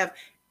to have,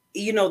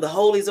 the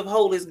holies of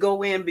holies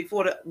go in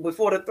before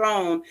the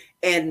throne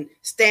and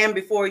stand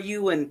before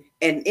you and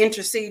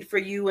intercede for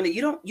you. And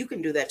you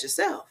can do that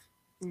yourself.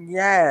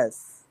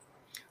 Yes.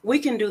 We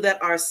can do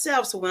that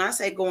ourselves. So when I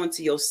say go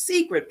into your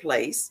secret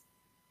place,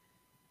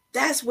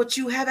 That's what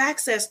you have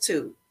access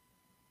to,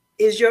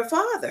 is your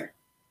Father,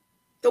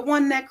 the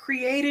one that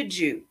created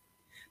you,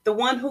 the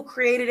one who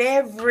created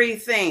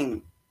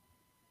everything.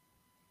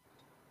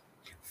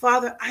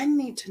 Father, I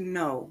need to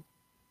know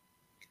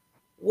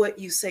what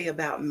you say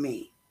about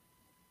me.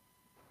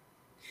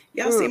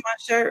 Y'all see my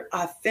shirt,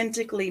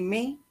 Authentically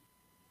Me?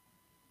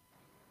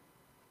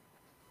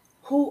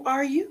 Who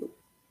are you?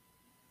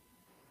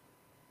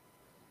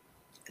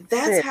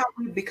 That's how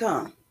we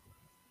become.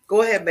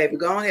 Go ahead, baby.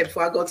 Go ahead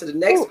before I go to the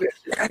next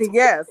scripture.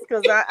 Yes,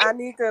 because I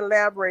need to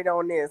elaborate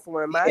on this.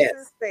 When my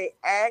sister say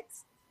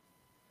ask,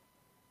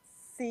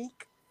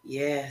 seek,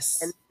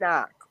 yes, and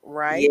knock,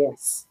 right?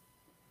 Yes.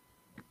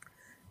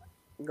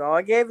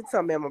 God gave it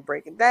to me. I'm going to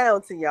break it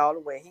down to y'all the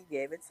way he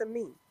gave it to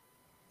me.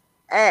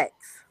 Ask.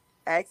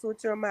 Ask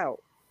with your mouth.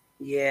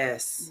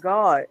 Yes.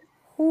 God,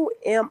 who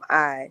am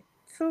I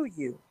to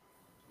you?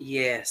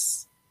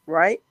 Yes.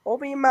 Right?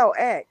 Open your mouth,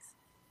 ask.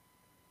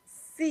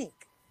 Seek.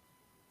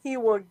 He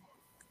will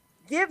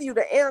give you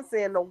the answer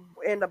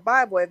in the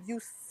Bible. If you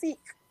seek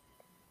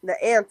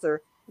the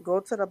answer, go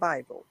to the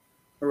Bible.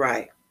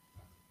 Right.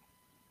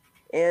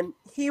 And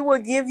he will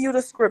give you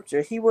the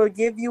scripture. He will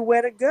give you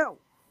where to go.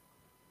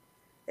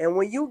 And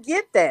when you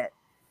get that,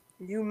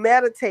 you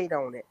meditate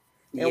on it.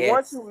 And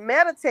once you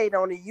meditate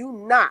on it, you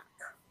knock.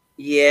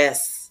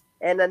 Yes.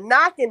 And the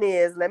knocking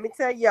is, let me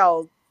tell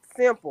y'all,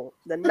 simple.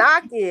 The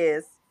knock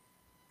is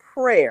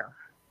prayer.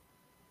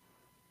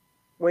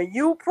 When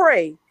you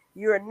pray,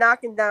 you're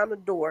knocking down the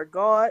door.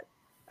 God,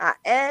 I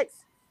ask,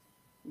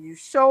 you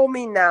show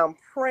me, now I'm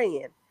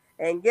praying.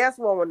 And guess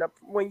what?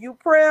 When you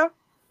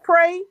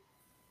pray,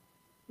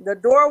 the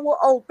door will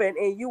open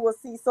and you will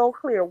see so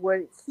clear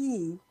what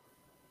he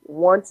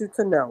wants you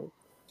to know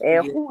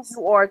and who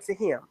you are to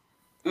him.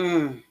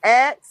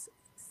 Ask,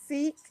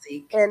 seek,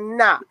 and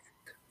knock.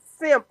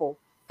 Simple.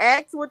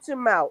 Ask with your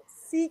mouth,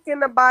 seek in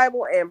the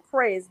Bible, and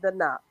praise the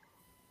knock.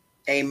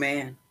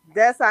 Amen.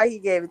 That's how he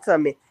gave it to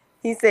me.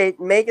 He said,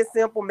 make it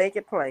simple, make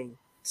it plain.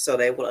 So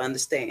they will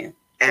understand.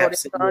 Absolutely.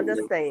 So they will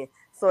understand.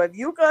 So if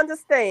you can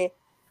understand,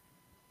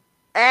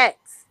 ask.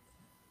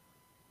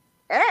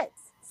 Ask.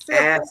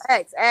 Simple.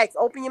 Ask.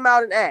 Open your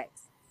mouth and ask.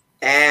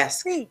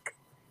 Ask. Seek.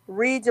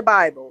 Read your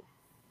Bible.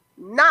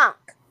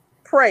 Knock.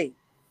 Pray.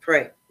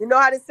 Pray. You know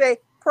how to say,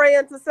 pray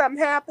until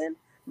something happen?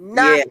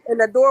 Knock, and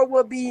the door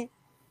will be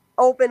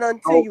open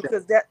unto you,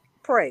 because that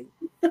pray.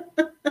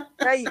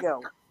 There you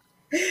go.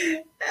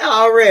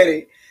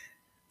 Already.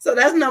 So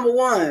that's number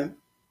one.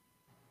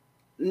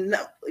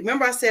 No,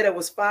 remember I said it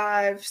was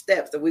 5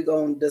 steps that we're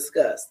going to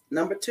discuss.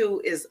 Number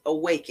 2 is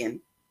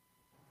awaken.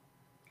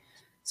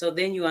 So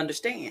then you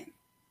understand.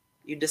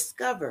 You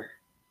discover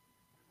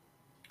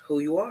who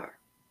you are.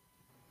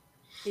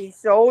 He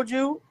showed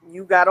you,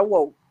 you got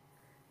awoke.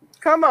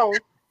 Come on.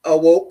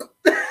 Awoke.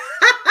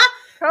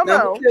 Come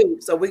Number on. 2.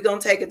 So we're going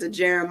to take it to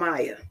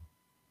Jeremiah.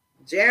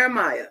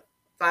 Jeremiah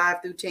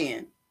 5 through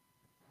 10.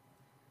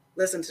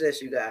 Listen to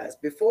this, you guys.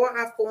 Before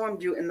I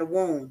formed you in the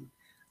womb,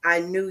 I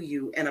knew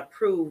you and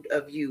approved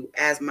of you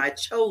as my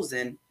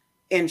chosen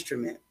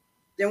instrument.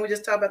 Didn't we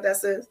just talk about that,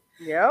 sis?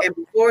 Yeah. And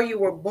before you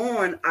were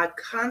born, I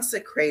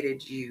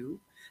consecrated you.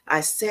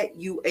 I set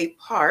you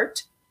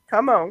apart.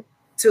 Come on.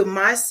 To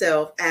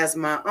myself as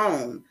my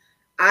own.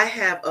 I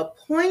have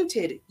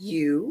appointed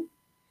you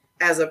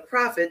as a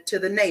prophet to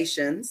the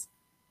nations.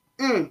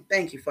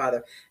 Thank you,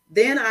 Father.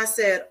 Then I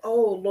said,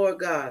 oh, Lord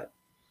God,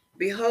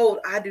 behold,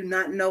 I do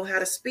not know how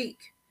to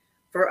speak,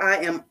 for I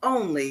am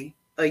only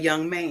a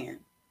young man.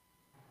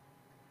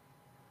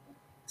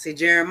 See,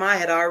 Jeremiah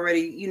had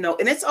already,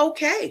 and it's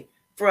okay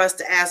for us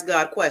to ask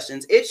God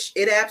questions.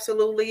 It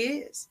absolutely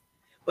is.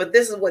 But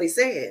this is what he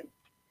said.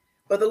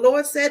 But the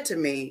Lord said to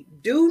me,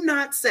 do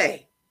not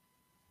say,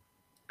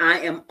 I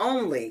am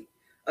only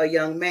a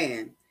young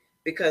man,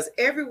 because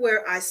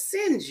everywhere I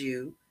send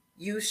you,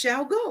 you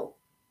shall go.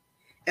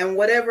 And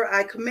whatever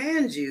I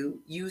command you,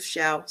 you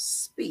shall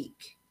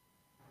speak.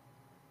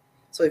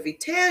 So if he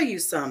tell you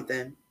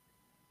something,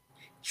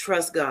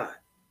 trust God.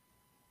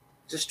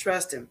 Just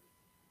trust him.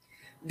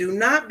 Do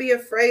not be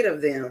afraid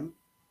of them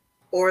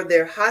or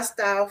their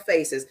hostile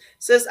faces.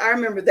 Sis, I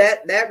remember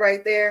that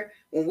right there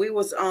when we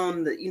was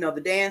on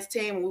the dance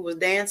team, when we was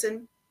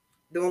dancing,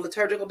 doing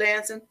liturgical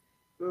dancing.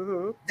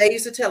 They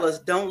used to tell us,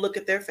 don't look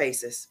at their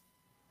faces.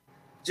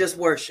 Just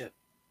worship.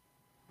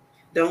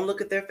 Don't look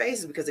at their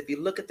faces, because if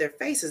you look at their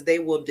faces, they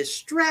will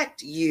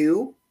distract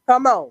you.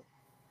 Come on.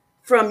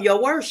 From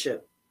your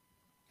worship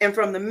and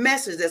from the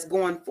message that's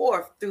going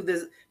forth through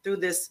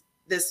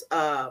this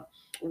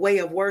way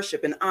of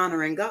worship and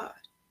honoring God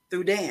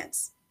through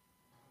dance.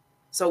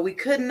 So we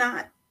could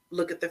not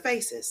look at their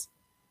faces,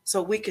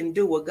 so we can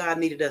do what God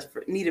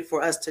needed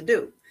for us to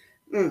do.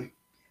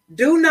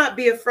 Do not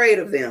be afraid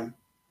of them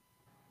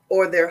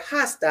or their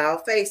hostile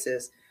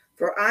faces,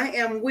 for I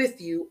am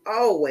with you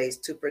always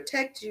to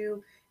protect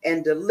you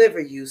and deliver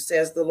you,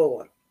 says the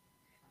Lord.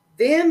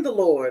 Then the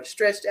Lord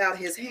stretched out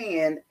his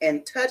hand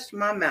and touched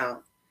my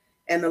mouth,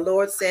 and the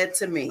Lord said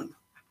to me,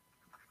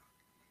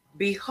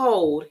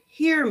 behold,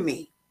 hear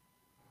me.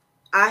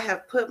 I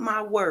have put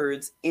my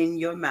words in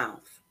your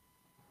mouth.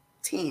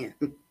 10.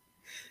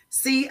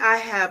 See, I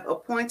have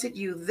appointed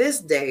you this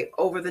day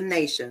over the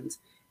nations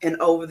and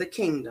over the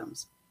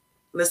kingdoms.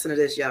 Listen to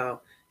this,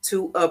 y'all.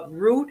 To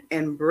uproot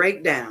and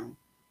break down,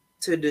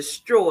 to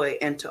destroy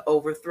and to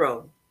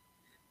overthrow,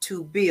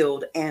 to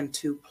build and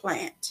to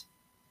plant.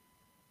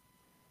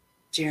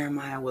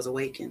 Jeremiah was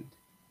awakened.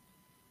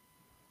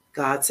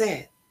 God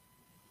said,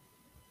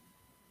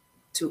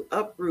 to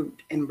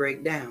uproot and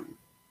break down,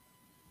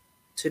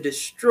 to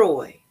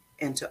destroy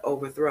and to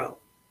overthrow,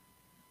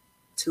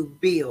 to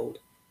build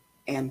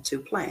and to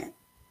plant.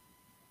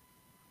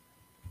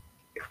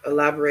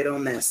 Elaborate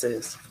on that,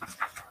 sis.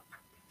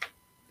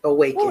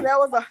 Awaken. Oh,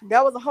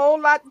 that was a whole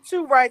lot to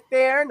chew right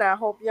there, and I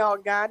hope y'all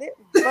got it.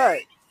 But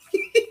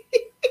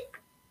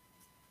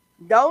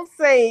don't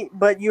say,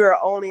 but you're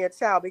only a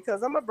child,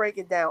 because I'm gonna break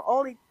it down.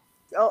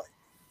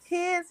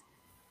 Kids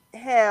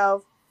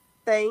have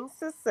things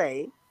to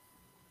say,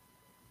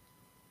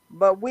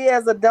 but we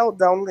as adults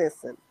don't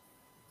listen.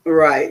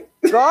 Right.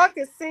 God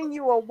can send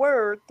you a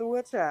word through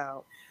a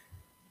child.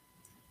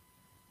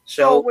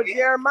 So what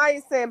Jeremiah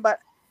is saying, but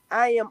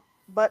I am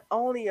but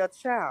only a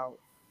child.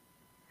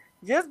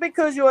 Just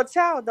because you're a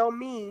child don't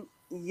mean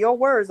your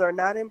words are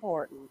not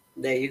important.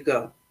 There you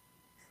go.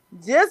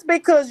 Just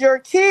because your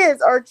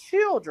kids are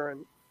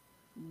children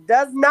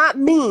does not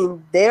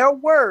mean their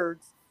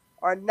words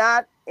are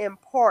not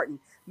important.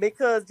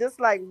 Because just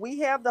like we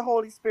have the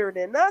Holy Spirit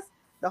in us,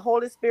 the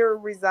Holy Spirit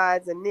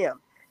resides in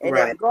them. And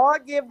if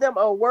God give them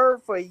a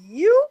word for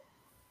you,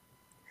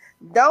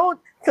 don't,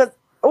 because,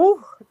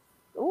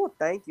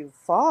 thank you,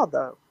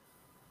 Father.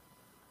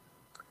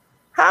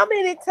 How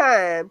many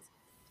times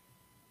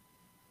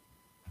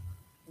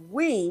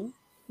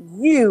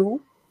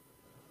you,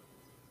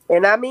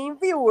 and I mean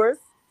viewers,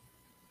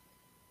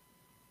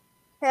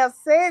 have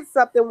said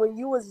something when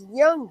you was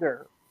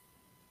younger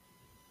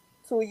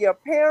to your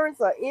parents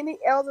or any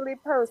elderly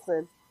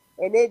person,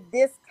 and they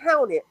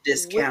discounted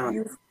what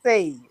you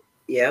said.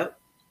 Yep.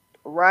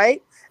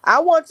 Right? I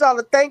want y'all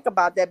to think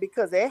about that,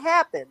 because it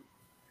happened.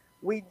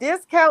 We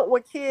discount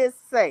what kids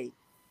say.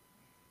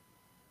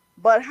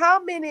 But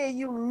how many of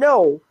you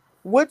know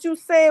what you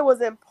said was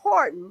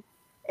important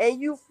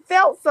and you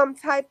felt some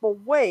type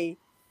of way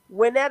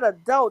when that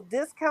adult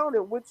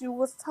discounted what you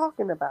was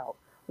talking about,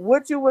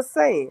 what you were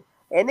saying?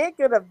 And it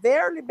could have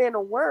barely been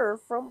a word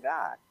from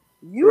God.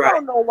 You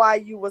don't know why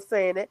you were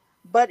saying it,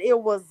 but it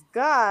was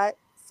God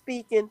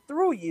speaking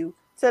through you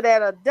to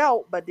that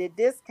adult, but they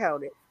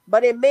discounted.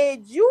 But it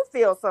made you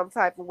feel some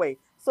type of way.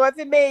 So if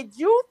it made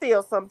you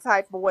feel some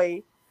type of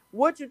way,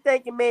 what you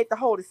think it made the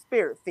Holy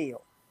Spirit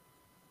feel?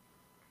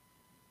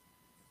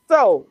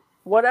 So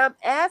what I'm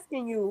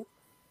asking you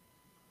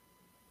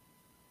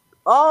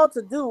all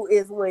to do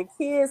is, when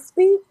kids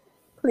speak,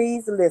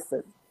 please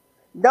listen.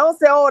 Don't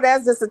say, oh,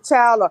 that's just a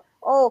child, or,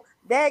 oh,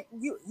 that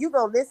you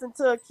gonna listen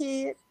to a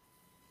kid.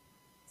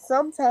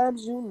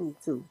 Sometimes you need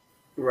to.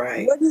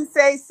 Right. What do you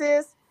say,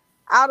 sis?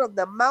 Out of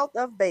the mouth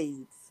of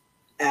babes.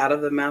 Out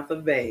of the mouth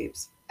of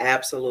babes.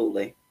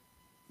 Absolutely.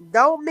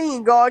 Don't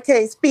mean God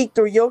can't speak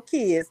through your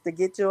kids to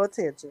get your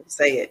attention.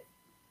 Say it.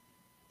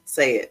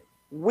 Say it.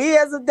 We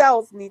as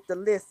adults need to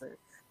listen,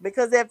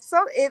 because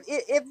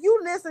if you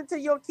listen to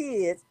your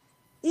kids,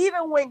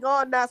 even when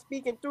God not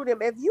speaking through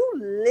them, if you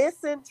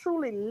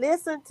truly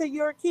listen to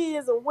your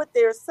kids and what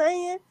they're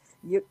saying,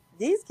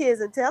 these kids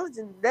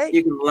intelligent today.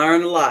 You can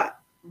learn a lot.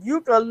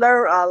 You can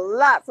learn a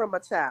lot from a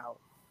child.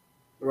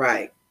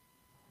 Right.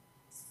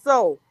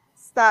 So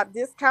stop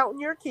discounting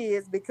your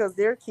kids because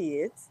they're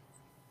kids.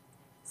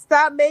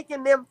 Stop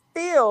making them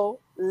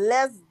feel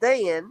less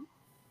than,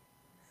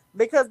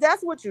 because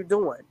that's what you're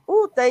doing.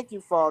 Oh, thank you,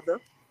 Father.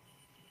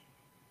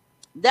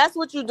 That's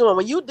what you're doing.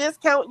 When you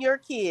discount your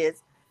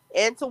kids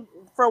and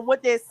from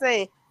what they're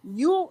saying,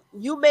 you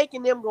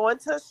making them go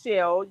into a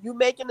shell. You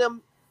making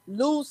them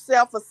lose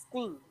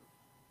self-esteem.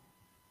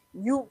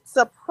 You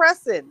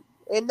suppressing,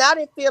 and now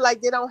they feel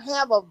like they don't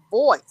have a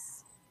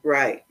voice.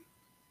 Right.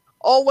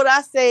 Or what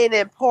I say is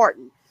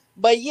important.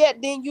 But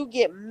yet then you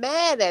get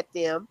mad at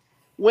them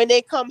when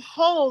they come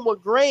home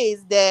with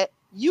grades that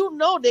you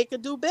know they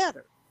could do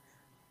better.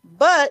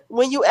 But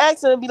when you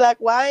ask them, be like,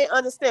 well, I ain't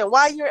understand.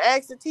 Why you're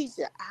asking the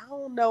teacher? I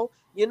don't know.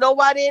 You know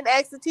why they didn't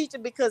ask the teacher?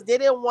 Because they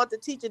didn't want the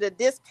teacher to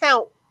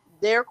discount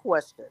their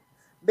question.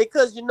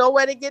 Because you know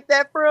where to get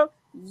that from?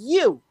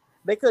 You.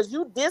 Because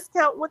you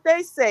discount what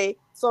they say.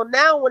 So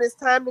now when it's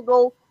time to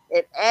go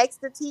and ask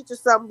the teacher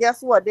something,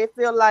 guess what? They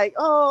feel like,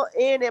 oh,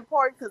 it ain't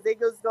important, because they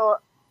just going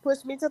to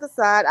push me to the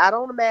side. I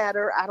don't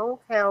matter. I don't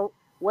count.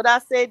 What I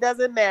say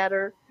doesn't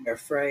matter. They're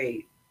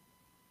afraid.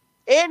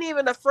 And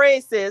even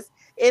afraid, sis,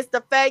 it's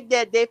the fact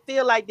that they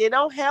feel like they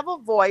don't have a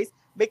voice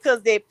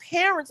because their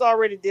parents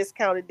already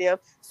discounted them.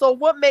 So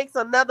what makes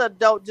another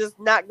adult just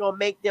not going to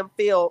make them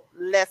feel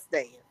less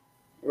than?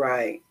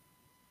 Right.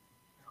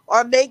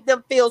 Or make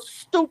them feel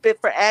stupid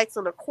for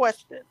asking a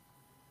question.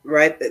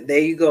 Right. There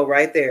you go.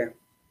 Right there.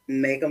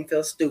 Make them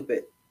feel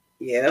stupid.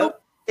 Yeah.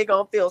 They're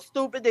going to feel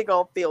stupid. They're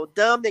going to feel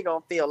dumb. They're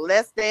going to feel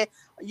less than.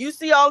 You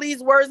see all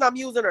these words I'm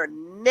using are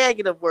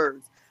negative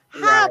words.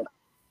 How about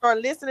we are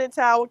listening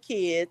to our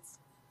kids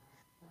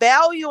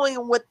valuing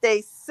what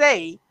they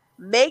say,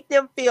 make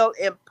them feel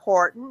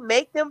important,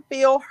 make them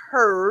feel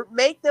heard,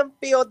 make them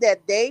feel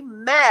that they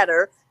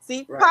matter.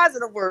 See, Right.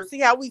 positive words. See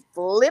how we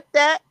flip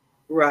that?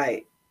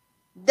 Right.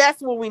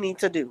 That's what we need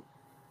to do.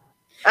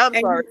 I'm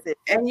sorry, sis.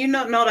 And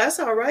no, that's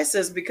all right,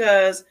 sis,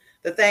 because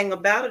the thing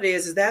about it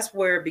is that's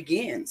where it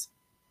begins.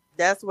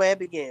 That's where it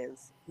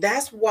begins.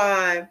 That's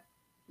why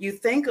you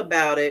think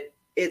about it,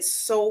 it's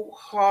so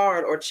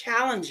hard or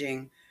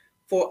challenging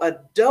for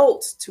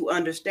adults to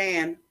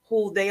understand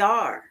who they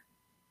are.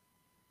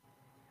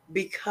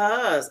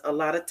 Because a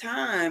lot of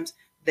times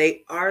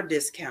they are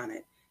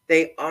discounted.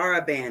 They are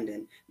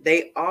abandoned.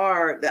 They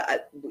are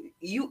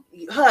you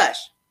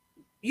hush.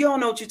 You don't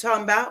know what you're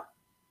talking about.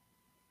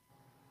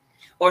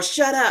 Or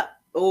shut up.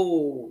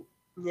 Oh.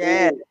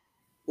 Yeah.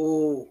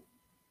 Oh.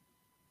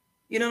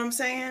 You know what I'm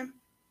saying?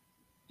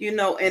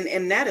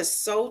 And that is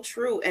so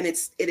true. And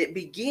it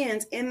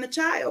begins in the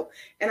child.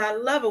 And I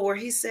love it where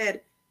he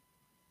said,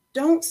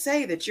 don't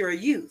say that you're a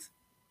youth.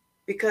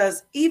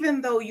 Because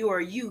even though you are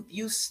a youth,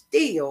 you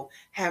still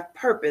have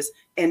purpose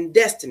and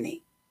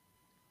destiny.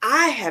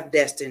 I have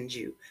destined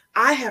you.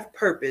 I have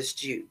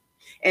purposed you.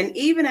 And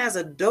even as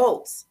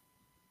adults,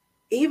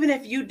 even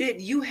if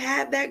you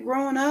had that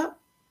growing up,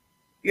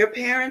 your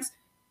parents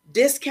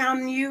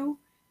discounting you,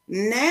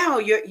 now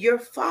your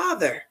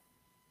father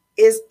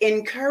is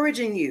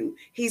encouraging you.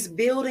 He's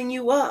building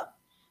you up.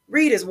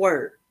 Read his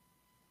word.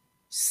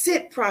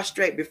 Sit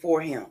prostrate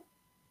before him.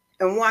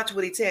 And watch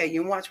what he tell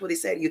you and watch what he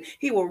say to you.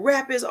 He will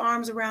wrap his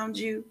arms around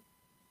you.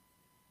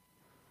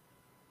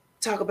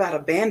 Talk about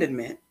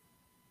abandonment.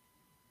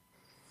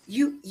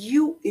 If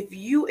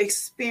you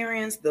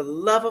experience the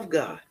love of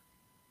God,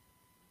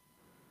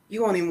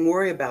 you won't even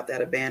worry about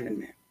that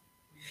abandonment.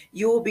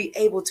 You will be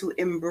able to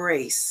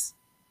embrace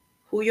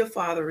who your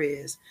father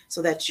is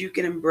so that you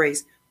can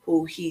embrace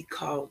who he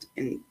called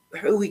and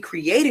who he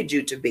created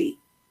you to be,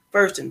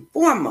 first and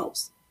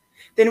foremost.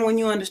 Then when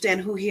you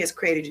understand who he has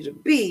created you to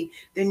be,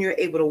 then you're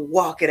able to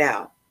walk it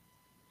out.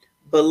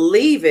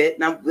 Believe it.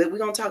 Now, we're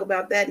going to talk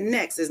about that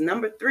next. Is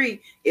number 3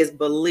 is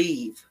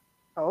believe.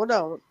 Hold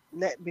on.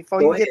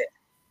 Before you get it.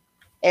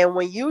 And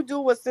when you do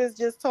what sis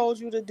just told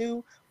you to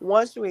do,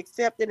 once you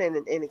accept it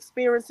and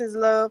experience his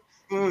love,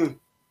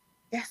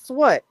 guess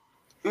what?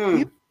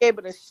 You'll be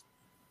able to,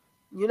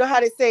 you know how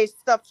they say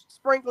stuff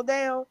sprinkle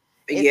down?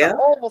 It's an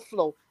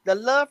overflow. The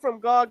love from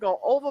God going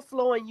to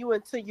overflow in you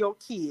into your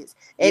kids.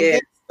 And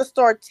then you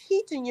start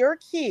teaching your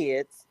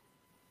kids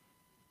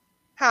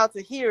how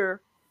to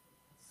hear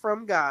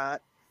from God.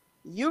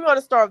 You're going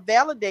to start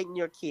validating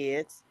your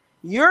kids.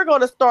 You're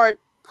going to start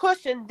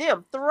pushing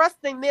them,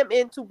 thrusting them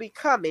into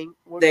becoming.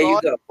 There you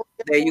go.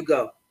 There you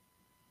go.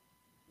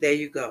 There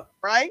you go.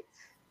 Right?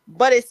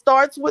 But it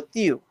starts with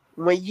you.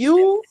 When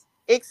you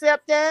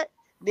accept that,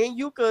 then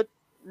you could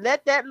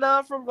let that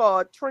love from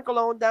God trickle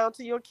on down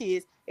to your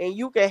kids, and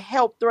you can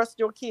help thrust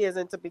your kids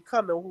into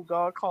becoming who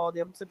God called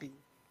them to be.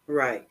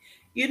 Right.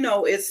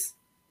 It's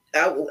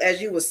as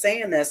you were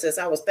saying that, sis,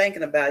 I was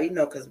thinking about,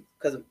 because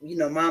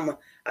Mama,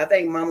 I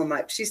think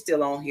Mama she's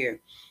still on here.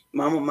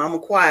 Mama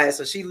quiet,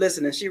 so she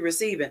listening, she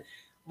receiving.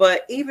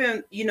 But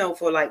even,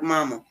 for like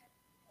Mama,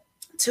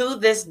 to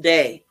this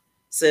day,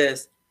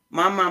 sis,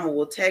 my mama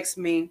will text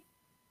me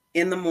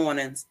in the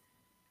mornings,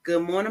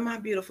 good morning, my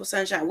beautiful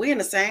sunshine. We're in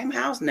the same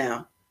house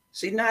now.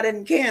 She's not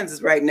in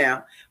Kansas right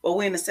now, but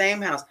we're in the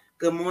same house.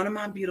 Good morning,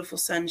 my beautiful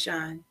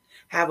sunshine.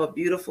 Have a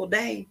beautiful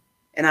day.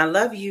 And I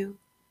love you.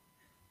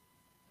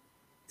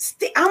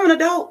 I'm an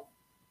adult.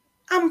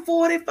 I'm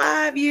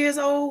 45 years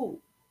old.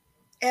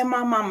 And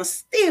my mama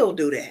still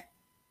do that.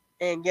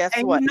 And guess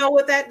what? And you know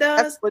what that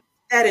does?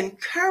 That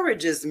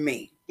encourages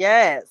me.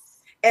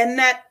 Yes. And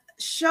that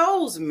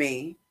shows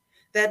me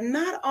that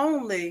not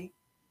only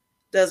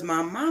does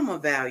my mama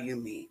value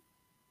me,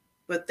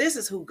 but this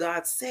is who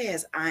God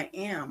says I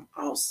am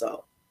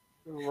also.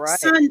 Right.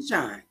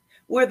 Sunshine.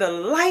 We're the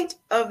light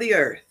of the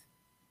earth.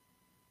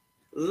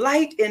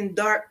 Light in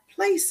dark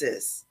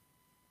places.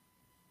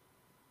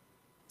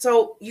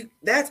 So it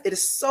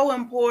is so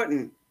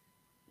important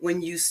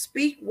when you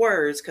speak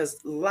words, because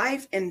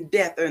life and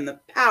death are in the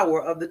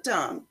power of the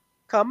tongue.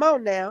 Come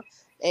on now.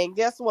 And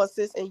guess what,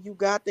 sis? And you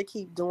got to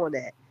keep doing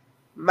that.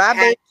 My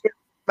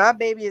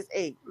baby is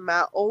 8.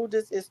 My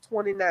oldest is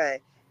 29.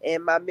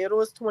 And my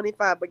middle is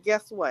 25. But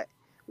guess what?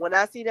 When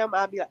I see them,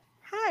 I'll be like,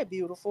 hi,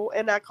 beautiful.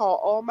 And I call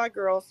all my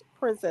girls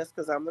princess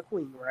because I'm the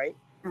queen, right?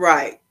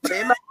 Right.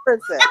 They're my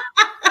princess.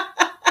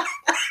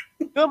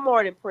 Good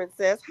morning,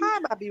 princess. Hi,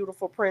 my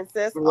beautiful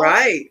princess.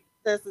 Right.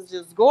 Oh, princess is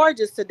just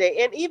gorgeous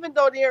today. And even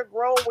though they're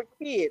grown with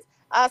kids,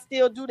 I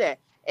still do that.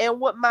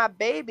 And with my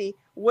baby,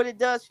 what it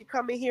does, she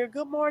come in here,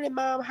 good morning,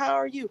 mom. How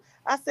are you?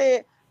 I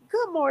said,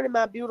 good morning,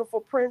 my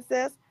beautiful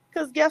princess.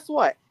 Because guess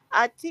what?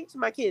 I teach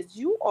my kids,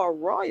 you are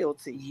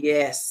royalty.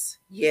 Yes.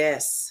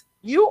 Yes.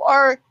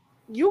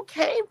 You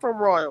came from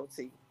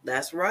royalty.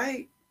 That's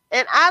right.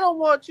 And I don't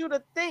want you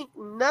to think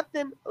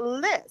nothing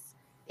less.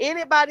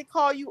 Anybody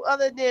call you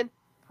other than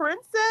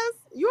princess?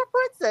 You're a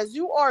princess.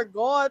 You are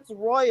God's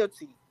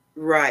royalty.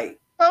 Right.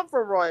 come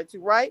from royalty,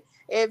 right?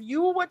 If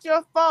you with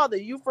your father,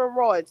 you from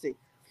royalty.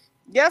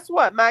 Guess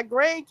what? My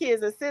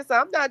grandkids and sister,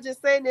 I'm not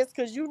just saying this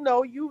because you've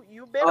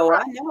been Oh,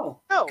 around. I know.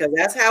 No. Because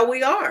that's how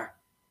we are.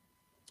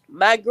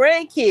 My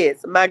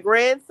grandkids, my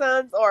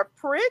grandsons are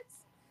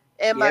prince,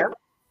 and my Yep.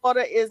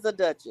 granddaughter is a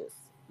duchess.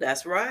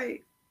 That's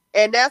right.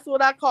 And that's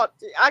what I call.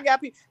 I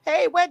got people.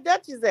 Hey, where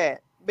Duchess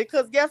at?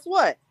 Because guess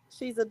what?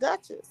 She's a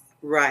duchess.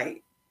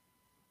 Right.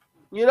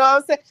 You know what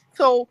I'm saying?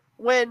 So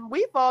when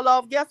we fall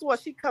off, guess what?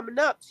 She coming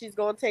up. She's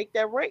gonna take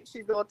that rank.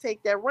 She's gonna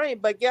take that reign.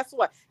 But guess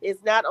what?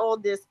 It's not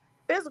on this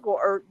physical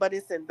earth, but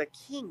it's in the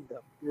kingdom.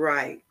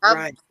 Right. I'm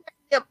Right.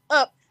 setting them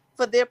up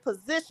for their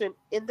position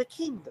in the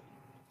kingdom.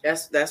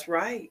 That's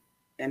right.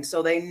 And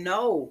so they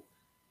know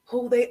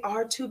who they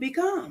are to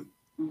become.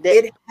 That,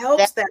 It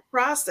helps that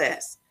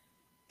process.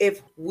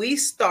 If we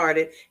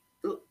started,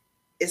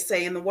 it's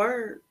saying the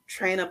word,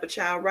 train up a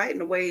child right in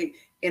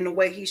the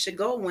way he should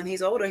go. When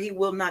he's older, he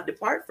will not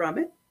depart from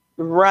it.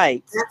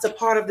 right. That's a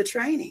part of the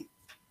training.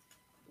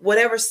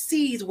 Whatever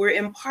seeds we're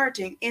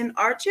imparting in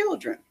our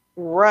children.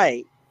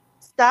 Right.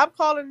 Stop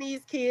calling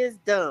these kids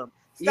dumb.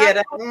 Yeah,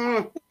 Stop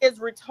calling these kids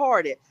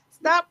retarded.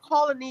 Stop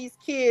calling these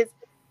kids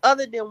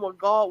other than what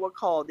God would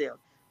call them.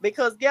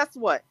 Because guess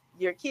what?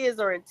 Your kids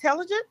are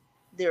intelligent,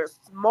 they're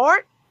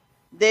smart,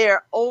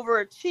 they're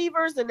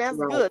overachievers, and that's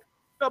right. good.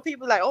 You know,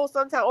 people like, oh,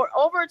 sometimes or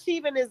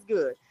overachieving is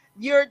good.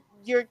 Your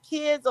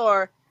kids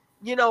are,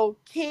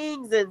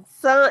 kings and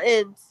son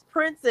and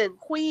prince and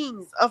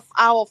queens of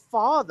our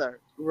Father.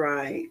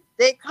 Right.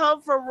 They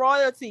come from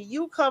royalty.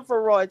 You come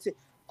from royalty.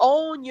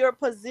 Own your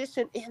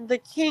position in the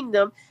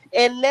kingdom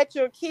and let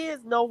your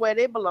kids know where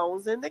they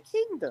belongs in the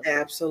kingdom.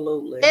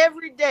 Absolutely.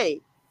 Every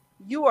day,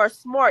 you are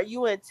smart.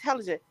 You are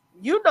intelligent.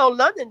 You know,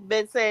 London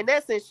been saying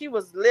that since she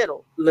was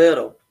little.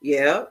 Little,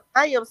 yeah.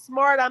 I am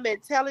smart. I'm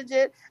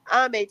intelligent.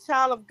 I'm a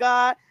child of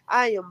God.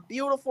 I am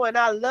beautiful, and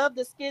I love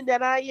the skin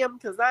that I am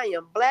because I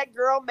am black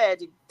girl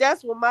magic.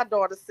 That's what my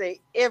daughter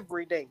say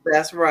every day.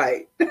 That's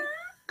right.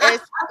 And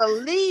she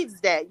believes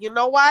that. You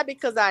know why?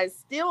 Because I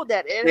instilled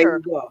that in There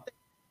her. you go.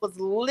 Was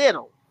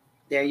little.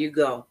 There you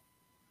go.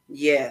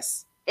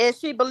 Yes. And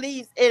she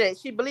believes in it.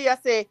 She believes. I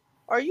said,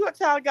 are you a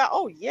child of God?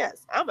 Oh,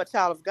 yes. I'm a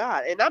child of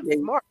God. And I'm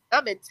smart.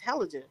 I'm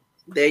intelligent.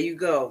 There you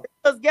go.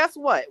 Because guess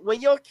what? When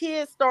your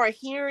kids start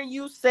hearing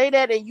you say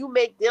that and you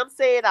make them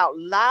say it out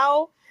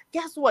loud,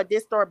 guess what? They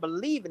start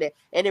believing it.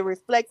 And it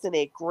reflects in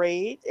their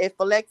grades. It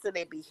reflects in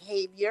their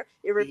behavior.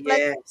 It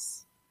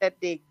reflects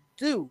that they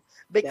do.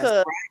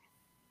 Because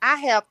I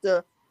have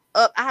to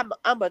I'm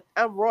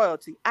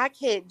royalty. I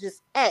can't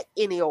just act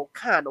any old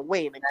kind of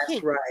way in the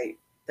kingdom. Right.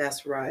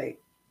 That's right.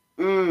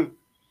 Oh,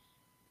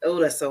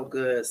 that's so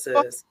good,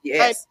 sis.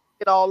 Yes.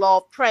 Get all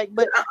off track,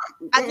 but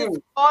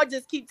God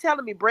just keep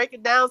telling me, break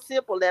it down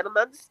simple, let them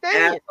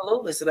understand.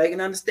 Absolutely, so they can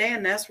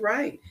understand. That's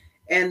right.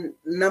 And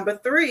number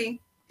 3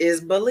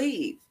 is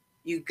believe.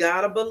 You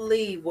gotta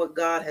believe what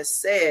God has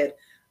said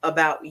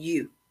about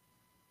you.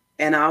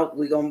 And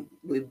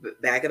we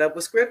back it up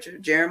with scripture,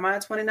 Jeremiah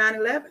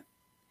 29:11.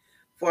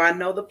 For I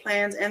know the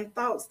plans and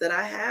thoughts that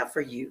I have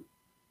for you,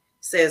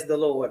 says the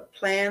Lord,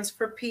 plans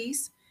for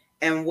peace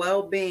and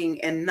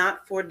well-being and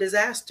not for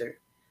disaster,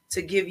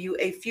 to give you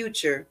a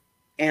future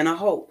and a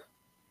hope.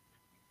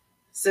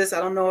 Sis,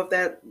 I don't know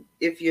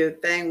if your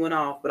thing went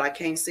off, but I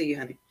can't see you,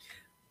 honey.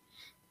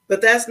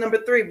 But that's number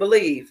 3,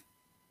 believe.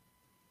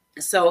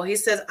 So he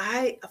says,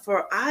 I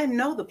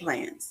know the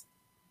plans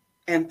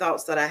and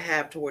thoughts that I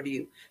have toward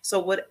you. So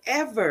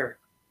whatever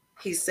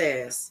he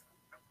says,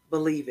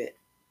 believe it.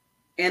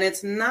 And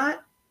it's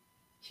not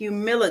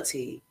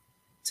humility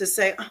to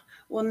say,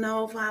 well,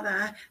 no,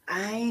 Father,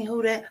 I ain't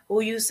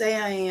who you say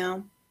I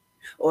am,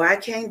 or I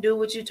can't do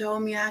what you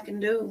told me I can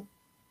do.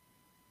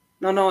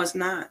 No, it's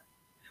not.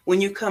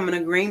 When you come in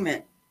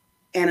agreement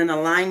and in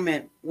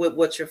alignment with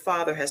what your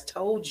Father has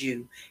told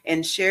you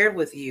and shared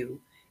with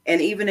you, and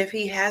even if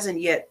he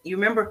hasn't yet, you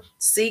remember,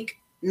 seek,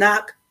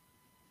 knock,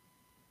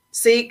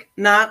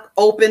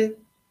 open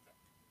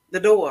the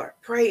door,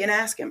 pray and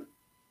ask him.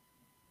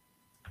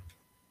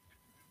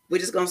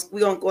 We're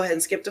gonna go ahead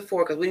and skip to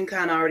 4 because we can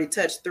kind of already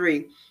touch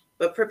 3,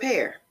 but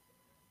prepare.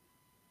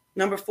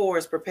 Number 4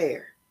 is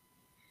prepare.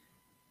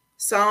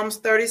 Psalms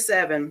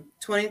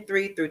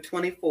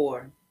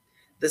 37:23-24.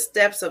 The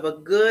steps of a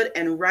good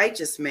and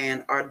righteous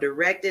man are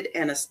directed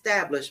and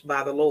established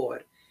by the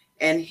Lord,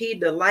 and he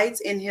delights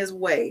in his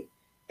way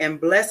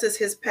and blesses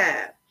his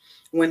path.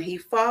 When he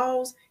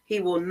falls, he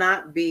will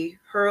not be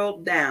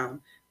hurled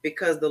down,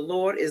 because the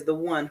Lord is the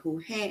one who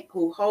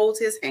holds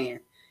his hand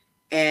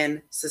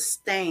and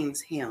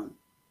sustains him.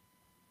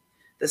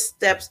 The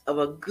steps of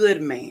a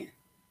good man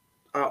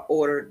are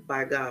ordered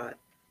by God.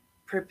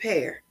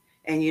 Prepare.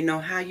 And you know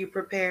how you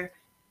prepare?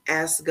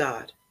 Ask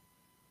God.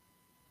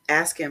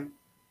 Ask him,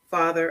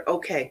 Father,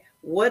 okay,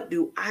 what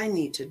do I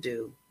need to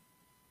do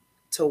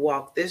to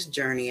walk this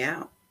journey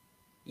out?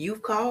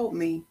 You've called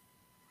me.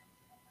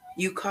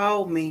 You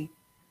called me.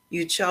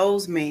 You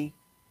chose me.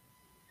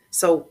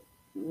 So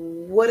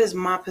what is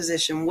my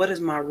position? What is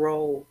my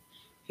role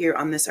here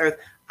on this earth?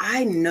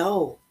 I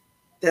know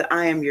that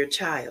I am your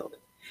child.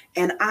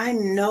 And I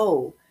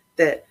know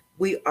that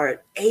we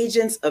are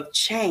agents of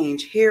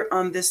change here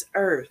on this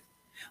earth.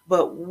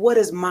 But what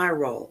is my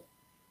role?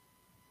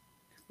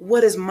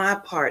 What is my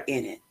part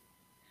in it?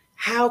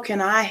 How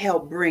can I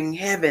help bring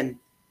heaven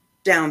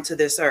down to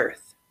this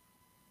earth?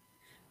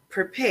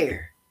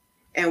 Prepare.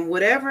 And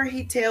whatever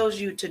he tells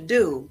you to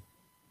do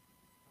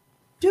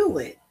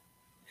it.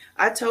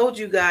 I told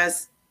you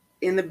guys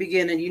in the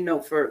beginning,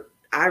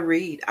 I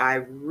read,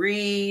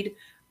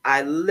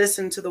 I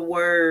listen to the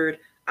word,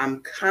 I'm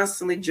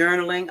constantly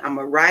journaling, I'm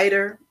a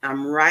writer,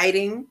 I'm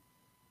writing.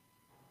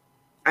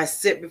 I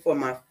sit before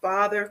my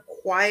Father,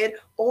 quiet,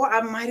 or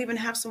I might even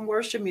have some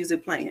worship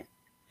music playing.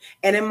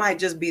 And it might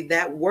just be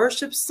that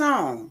worship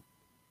song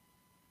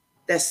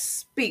that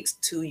speaks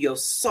to your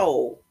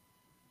soul,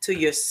 to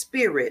your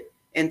spirit,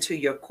 and to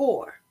your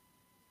core.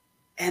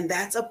 And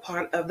that's a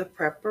part of the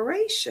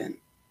preparation.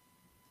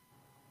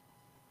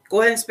 Go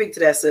ahead and speak to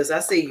that, sis.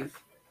 I see you.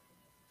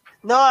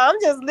 No, I'm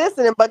just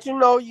listening, but you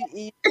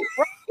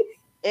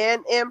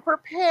and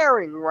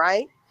preparing,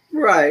 right?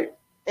 Right.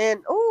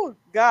 And oh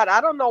God, I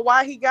don't know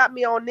why he got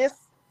me on this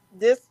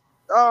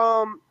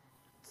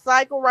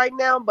cycle right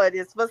now, but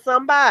it's for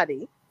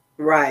somebody.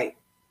 Right.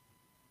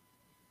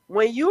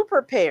 When you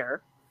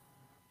prepare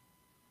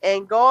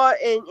and God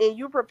and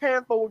you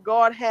preparing for what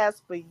God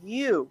has for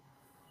you,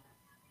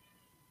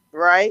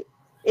 right?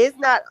 It's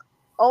not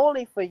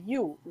only for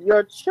you,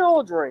 your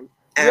children,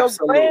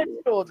 Absolutely. your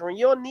grandchildren,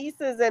 your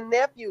nieces and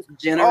nephews are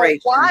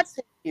Generations.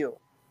 watching you.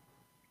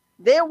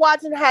 They're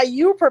watching how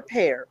you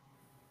prepare.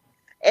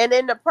 And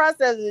in the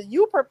process of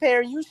you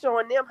preparing, you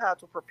showing them how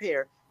to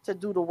prepare to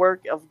do the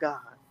work of God.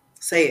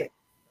 Say it.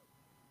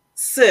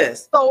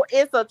 Sis. So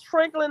it's a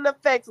trickling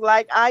effect,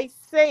 like I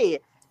said.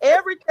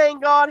 Everything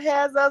God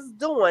has us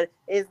doing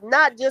is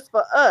not just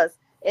for us,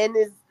 and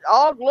it's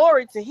all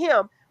glory to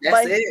Him. That's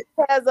but it.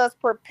 He has us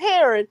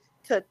preparing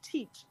to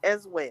teach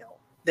as well.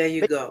 There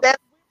you go. As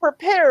we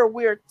prepare,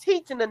 we're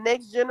teaching the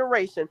next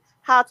generation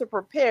how to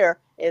prepare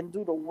and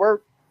do the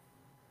work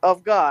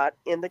of God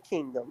in the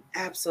kingdom.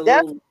 Absolutely.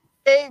 That's what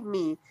gave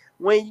me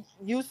when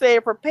you say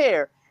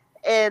prepare,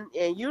 and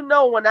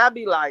when I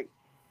be like,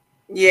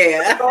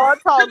 yeah, God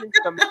talking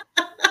to me.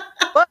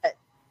 But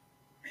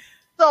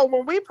so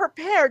when we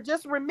prepare,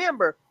 just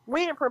remember,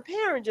 we ain't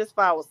preparing just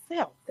for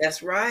ourselves.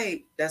 That's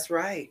right. That's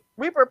right.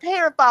 We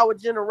preparing for our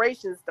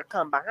generations to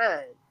come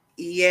behind.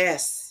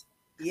 Yes.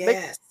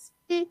 Yes.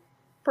 We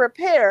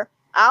prepare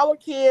our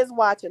kids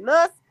watching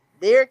us,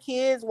 their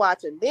kids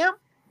watching them,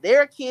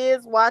 their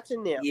kids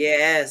watching them.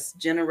 Yes.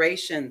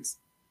 Generations.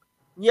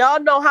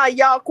 Y'all know how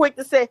y'all quick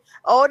to say,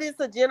 oh, this is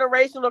a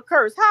generational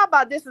curse. How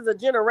about this is a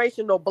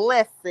generational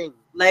blessing?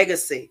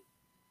 Legacy.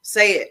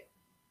 Say it.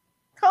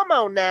 Come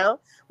on now.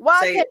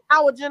 Why can't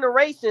our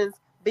generations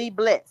be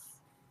blessed?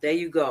 There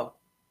you go.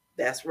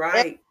 That's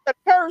right. A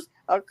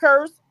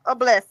curse, a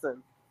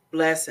blessing.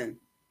 Blessing.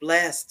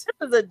 Blessed.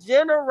 This is a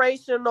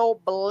generational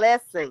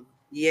blessing.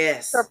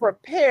 Yes. To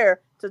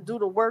prepare to do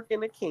the work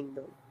in the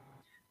kingdom.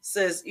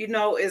 Sis,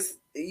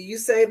 you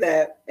say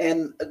that,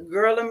 and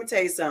girl, let me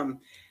tell you something.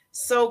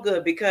 So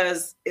good,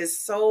 because it's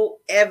so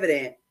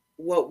evident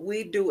what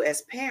we do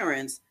as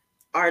parents,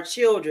 our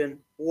children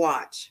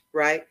watch,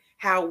 right?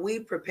 How we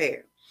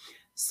prepare.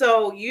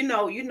 So,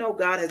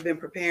 God has been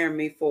preparing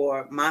me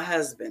for my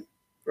husband,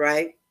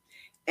 right?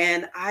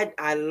 And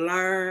I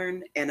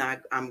learn, and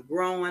I'm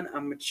growing,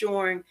 I'm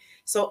maturing,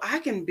 so I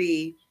can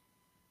be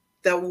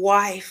the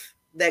wife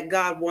that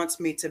God wants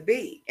me to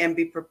be and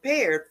be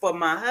prepared for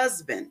my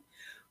husband,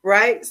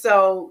 right?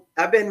 So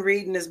I've been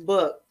reading this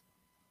book,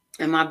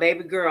 and my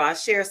baby girl, I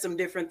share some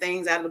different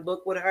things out of the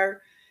book with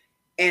her.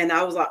 And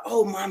I was like,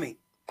 oh, mommy,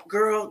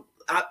 girl,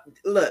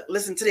 look,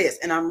 listen to this.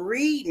 And I'm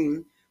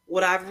reading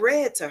what I've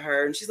read to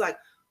her. And she's like,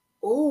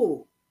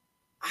 oh,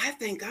 I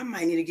think I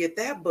might need to get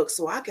that book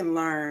so I can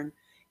learn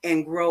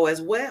and grow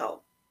as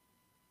well.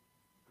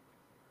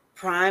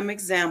 Prime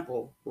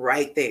example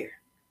right there.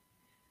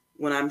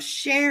 When I'm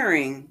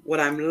sharing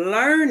what I'm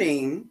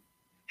learning,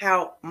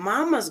 how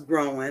mama's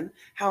growing,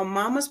 how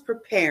mama's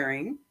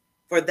preparing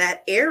for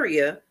that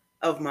area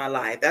of my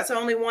life. That's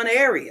only one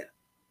area,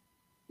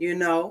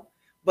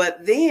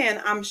 but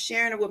then I'm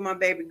sharing it with my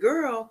baby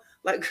girl.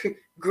 Like,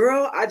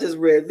 girl, I just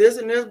read this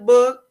in this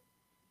book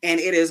and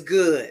it is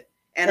good.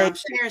 And I'm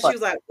sharing. She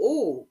was like,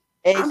 oh,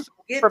 I'm going to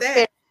get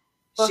that.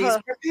 She's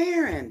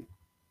preparing.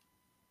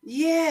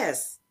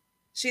 Yes,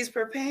 she's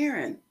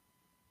preparing.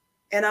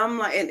 And I'm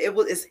like, and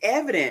it's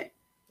evident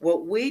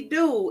what we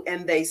do,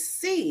 and they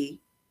see,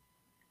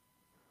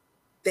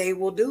 they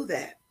will do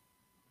that.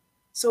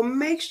 So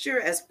make sure,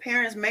 as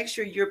parents, make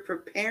sure you're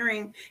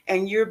preparing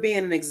and you're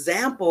being an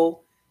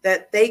example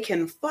that they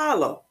can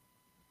follow,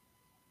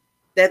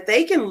 that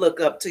they can look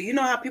up to. You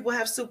know how people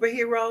have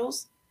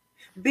superheroes?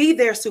 Be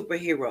their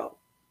superhero.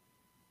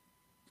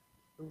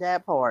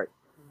 That part.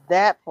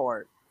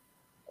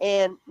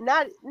 And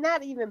not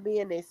even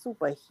being a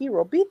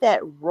superhero, be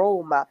that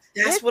role model.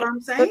 That's what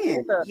I'm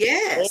saying.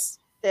 Yes.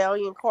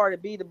 Stallion Cardi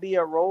B to be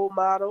a role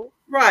model.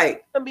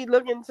 Right. Be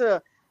looking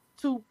to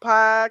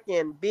Tupac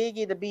and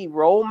Biggie to be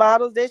role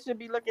models. They should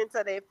be looking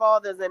to their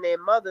fathers and their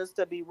mothers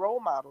to be role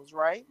models,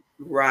 right?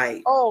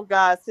 Right. Oh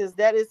God, sis,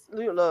 that is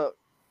look.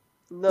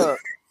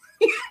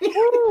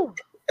 Woo.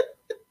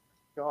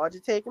 God,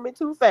 you're taking me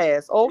too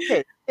fast.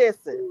 Okay,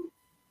 listen.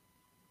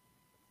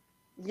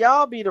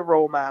 Y'all be the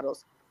role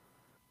models.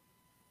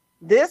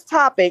 This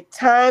topic,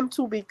 time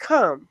to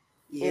become,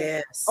 is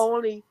Yes.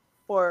 only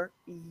for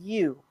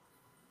you.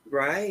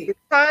 Right. It's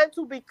time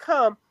to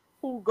become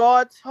who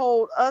God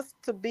told us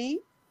to be,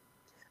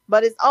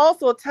 but it's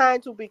also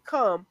time to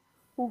become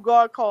who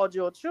God called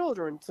your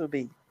children to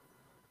be.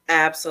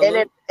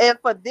 Absolutely. And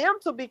for them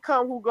to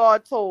become who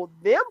God told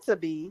them to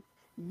be,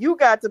 you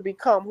got to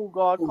become who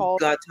God Who called.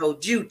 God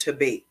told you to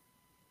be.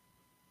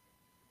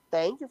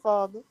 Thank you,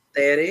 Father.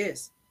 There it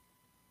is.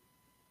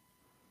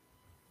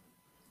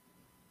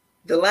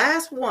 The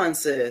last one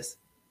says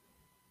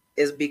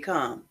is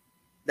become.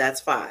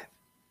 That's 5.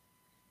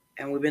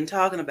 And we've been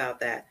talking about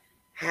that.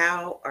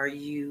 How are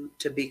you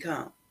to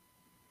become?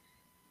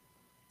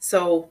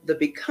 So the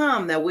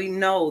become that we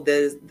know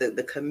there's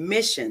the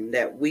commission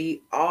that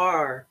we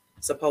are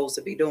supposed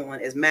to be doing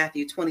is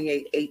Matthew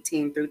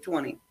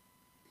 28:18-20.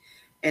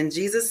 And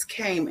Jesus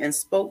came and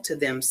spoke to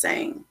them,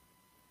 saying,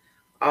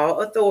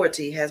 all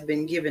authority has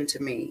been given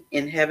to me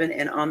in heaven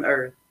and on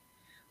earth.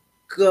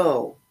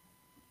 Go,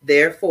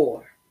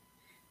 therefore,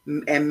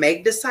 and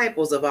make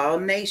disciples of all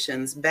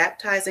nations,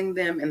 baptizing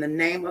them in the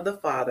name of the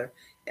Father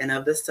and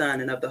of the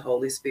Son and of the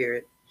Holy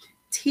Spirit,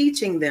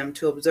 teaching them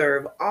to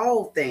observe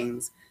all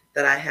things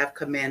that I have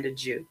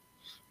commanded you.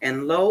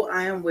 And lo,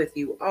 I am with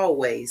you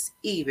always,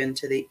 even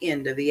to the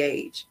end of the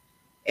age.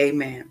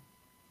 Amen.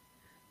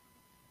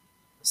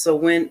 So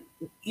when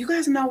you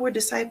guys know we're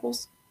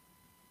disciples,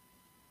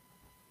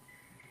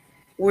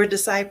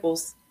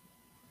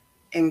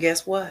 and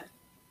guess what?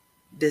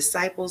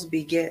 Disciples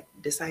beget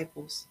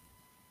disciples.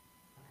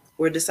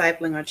 We're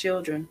discipling our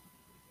children,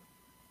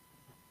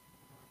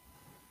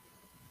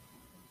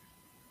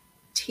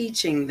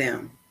 teaching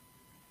them.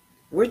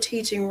 We're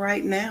teaching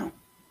right now,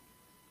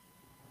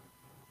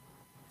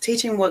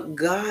 teaching what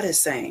God is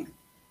saying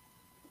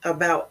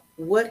about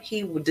what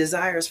He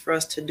desires for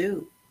us to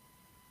do.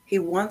 He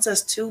wants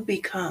us to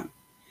become,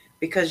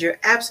 because you're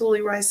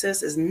absolutely right,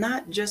 sis, it's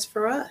not just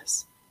for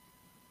us,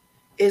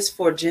 it's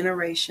for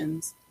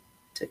generations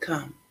to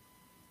come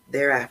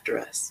thereafter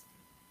us.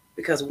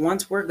 Because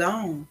once we're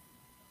gone,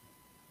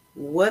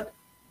 what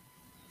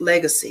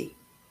legacy,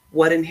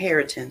 what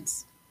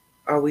inheritance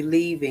are we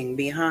leaving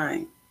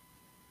behind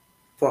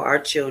for our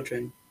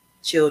children,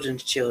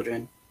 children's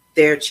children,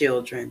 their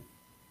children?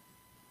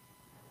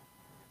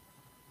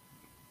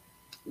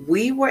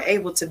 We were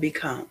able to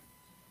become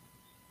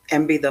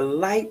and be the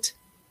light,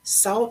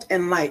 salt,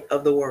 and light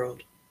of the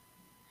world.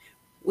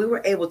 We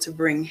were able to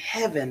bring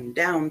heaven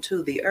down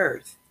to the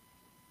earth.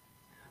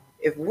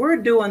 If we're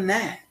doing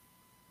that,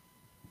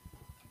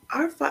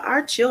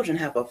 our children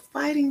have a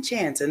fighting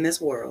chance in this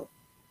world,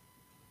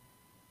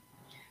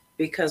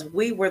 because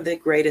we were the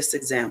greatest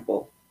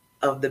example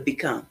of the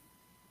become.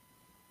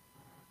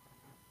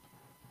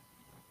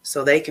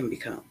 So they can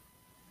become.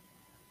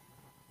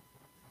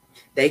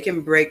 They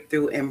can break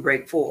through and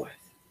break forth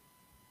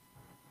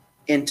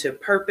into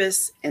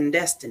purpose and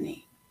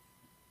destiny.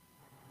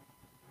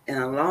 And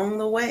along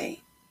the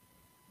way,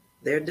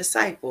 they're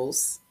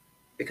disciples,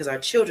 because our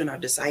children are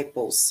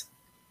disciples.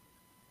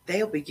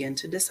 They'll begin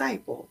to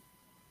disciple.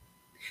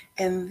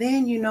 And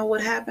then you know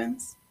what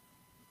happens?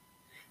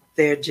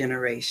 Their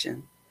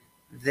generation,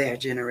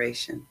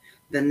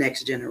 the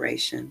next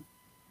generation.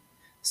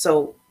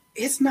 So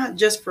it's not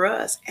just for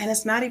us, and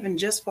it's not even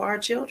just for our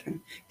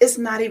children. It's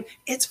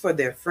for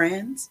their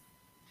friends,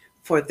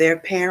 for their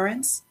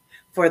parents,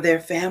 for their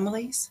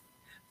families,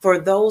 for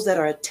those that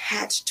are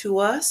attached to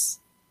us,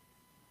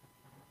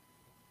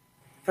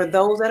 for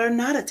those that are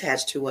not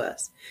attached to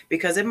us.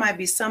 Because it might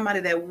be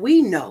somebody that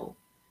we know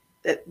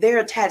that they're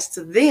attached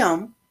to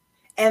them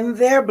and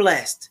they're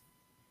blessed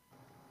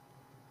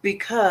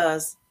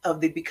because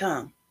of the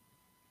become,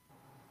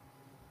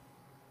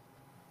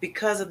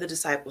 because of the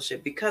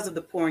discipleship, because of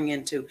the pouring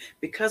into,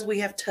 because we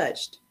have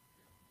touched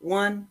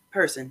one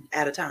person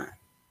at a time.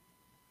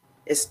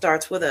 It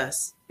starts with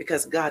us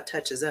because God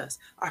touches us.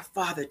 Our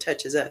Father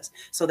touches us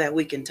so that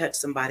we can touch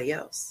somebody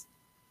else.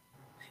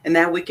 And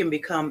that we can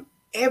become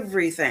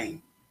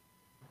everything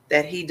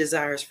that He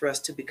desires for us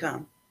to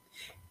become.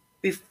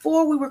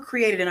 Before we were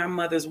created in our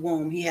mother's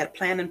womb, He had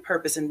plan and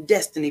purpose and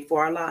destiny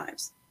for our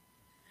lives.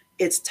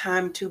 It's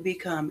time to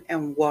become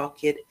and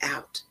walk it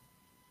out.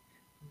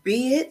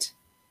 Be it,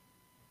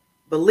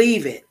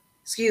 believe it,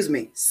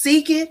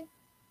 seek it,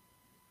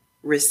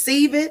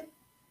 receive it,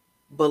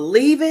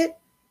 believe it,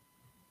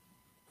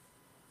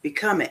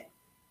 become it.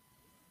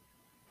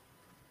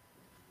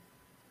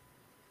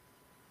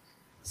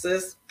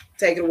 Sis,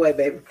 take it away,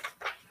 baby.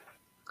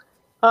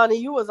 Honey,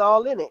 you was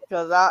all in it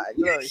because I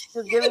look,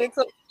 just giving it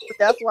to.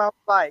 That's why I'm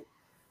like,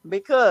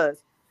 because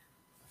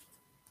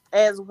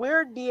as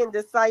we're being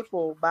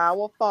discipled by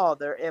our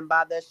Father and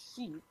by the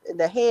sheep, and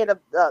the head of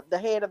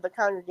the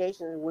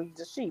congregation, we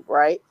the sheep,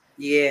 right?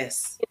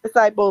 Yes.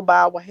 Discipled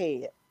by our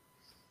head.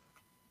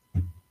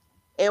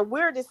 And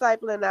we're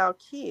discipling our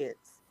kids.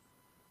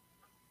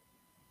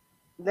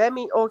 Thank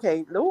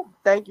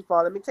you,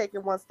 Father. Let me take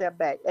it one step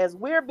back. As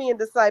we're being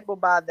discipled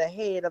by the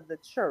head of the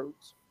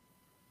church,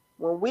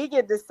 when we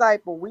get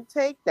discipled, we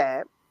take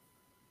that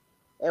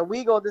and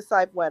we go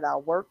disciple at our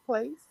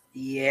workplace.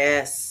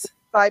 Yes.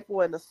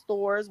 Disciple in the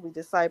stores. We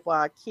disciple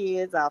our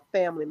kids, our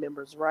family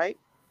members, right?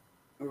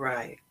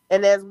 Right.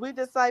 And as we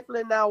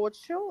discipling our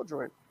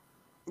children,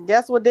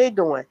 guess what they're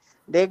doing?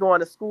 They're going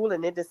to school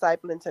and they're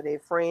discipling to their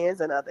friends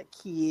and other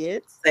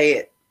kids. Say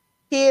it.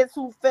 Kids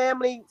who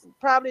family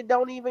probably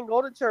don't even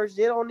go to church.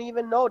 They don't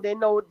even know. They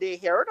know they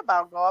heard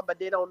about God, but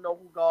they don't know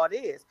who God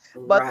is.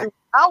 But Right. through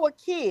our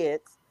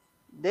kids,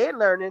 they're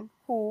learning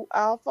who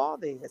our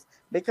Father is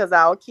because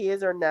our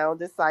kids are now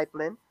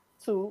discipling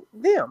to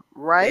them,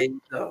 right? There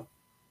you go.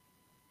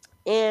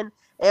 And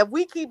if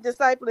we keep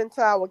discipling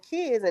to our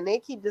kids and they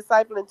keep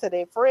discipling to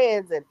their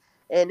friends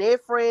and their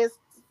friends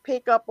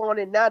pick up on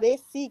it, now they're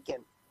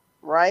seeking,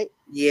 right?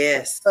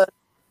 Yes.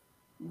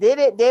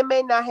 They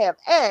may not have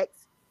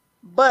asked,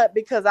 but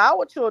because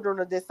our children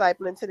are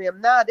discipling to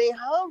them, now they're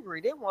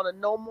hungry. They want to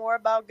know more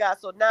about God.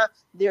 So now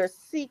they're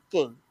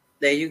seeking.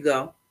 There you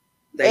go.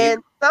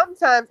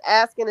 Sometimes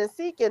asking and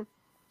seeking,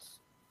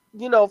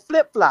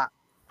 flip-flop.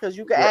 Because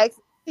you can ask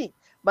and seek.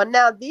 But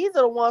now these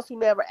are the ones who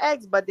never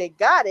asked, but they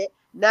got it.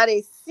 Now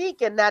they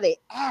seeking, now they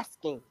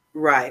asking.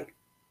 Right.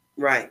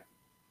 Right.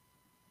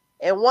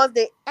 And once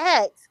they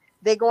ask,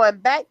 they're going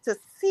back to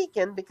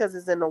seeking because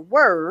it's in the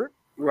word.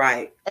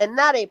 Right. And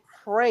now they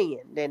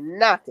praying. They're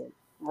knocking.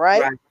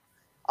 Right?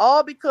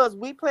 All because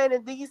we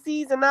planted these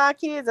seeds in our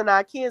kids and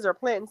our kids are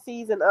planting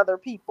seeds in other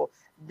people.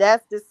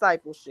 That's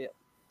discipleship.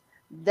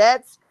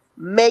 That's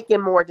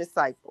making more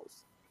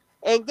disciples.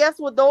 And guess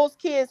what? Those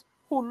kids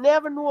who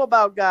never knew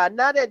about God,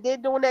 now that they're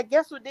doing that,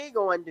 guess what they're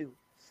going to do?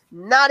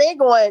 Now they're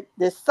going to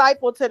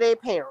disciple to their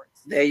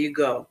parents. There you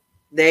go.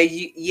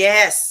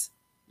 Yes.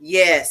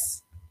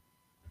 Yes.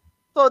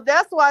 So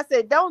that's why I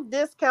say don't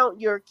discount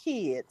your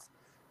kids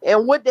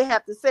and what they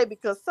have to say,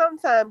 because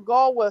sometimes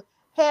God will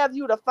have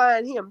you to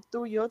find him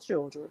through your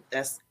children.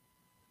 That's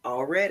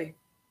already.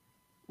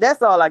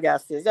 That's all I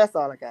got, sis. That's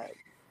all I got.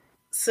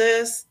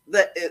 Sis,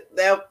 this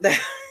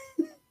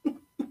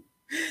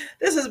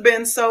has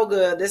been so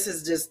good. This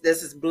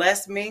has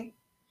blessed me.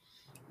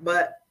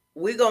 But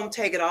we're going to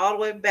take it all the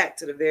way back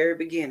to the very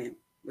beginning.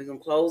 We're going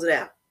to close it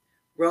out.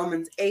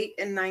 Romans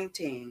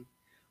 8:19.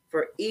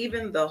 For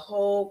even the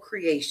whole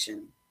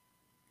creation,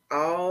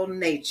 all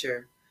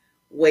nature,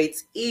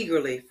 waits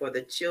eagerly for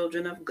the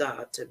children of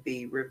God to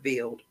be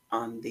revealed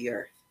on the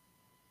earth.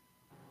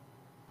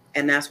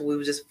 And that's what we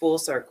were just full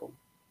circle.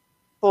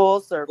 Full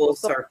circle. Full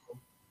circle.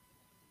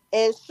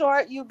 In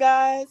short, you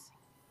guys,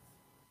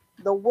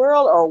 the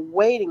world are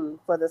waiting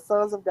for the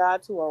sons of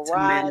God to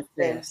arise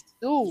and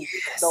do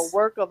the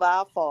work of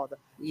our Father.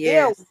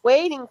 Yes. They're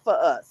waiting for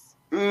us.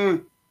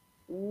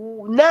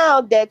 Now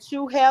that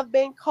you have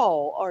been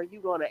called, are you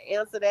going to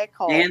answer that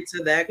call?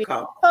 Answer that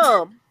call.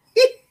 Become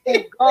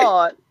who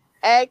God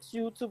asks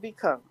you to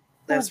become.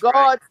 That's who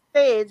God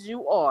says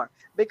you are.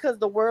 Because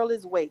the world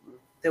is waiting.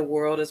 The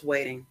world is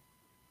waiting.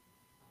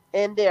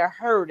 And they're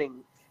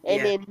hurting.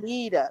 And they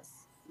need us.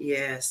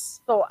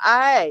 Yes. So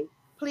I'm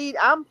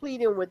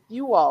pleading with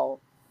you all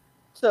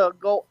to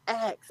go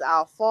ask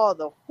our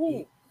Father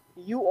who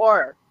you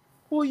are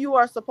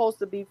supposed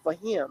to be for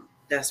him.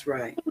 That's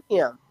right.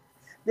 Him.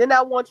 Then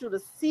I want you to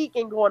seek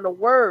and go in the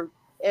word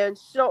and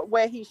show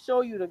where he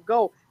show you to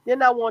go.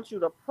 Then I want you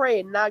to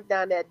pray and knock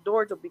down that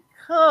door to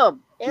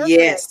become.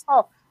 Yes.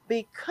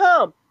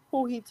 Become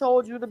who he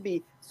told you to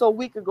be so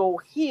we could go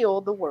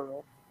heal the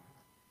world.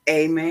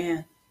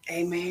 Amen.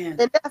 Amen.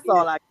 And that's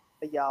all I got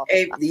for y'all.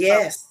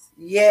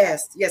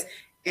 Yes.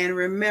 And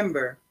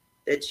remember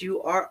that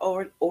you are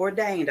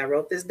ordained. I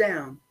wrote this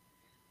down.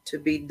 To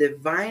be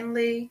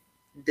divinely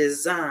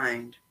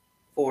designed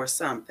for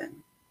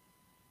something.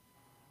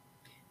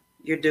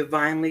 You're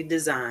divinely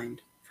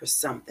designed for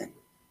something.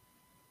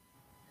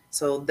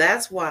 So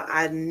that's why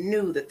I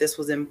knew that this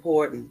was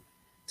important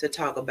to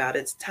talk about.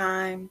 It's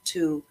time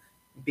to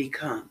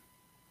become.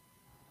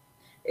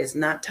 It's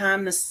not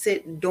time to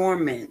sit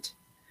dormant,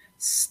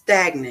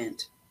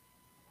 stagnant.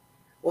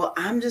 Well,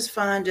 I'm just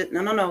fine.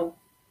 No.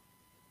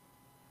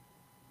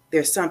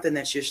 There's something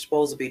that you're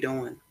supposed to be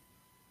doing.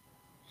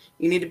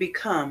 You need to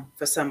become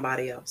for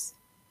somebody else.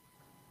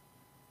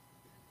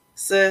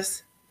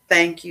 Sis,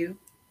 thank you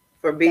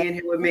for being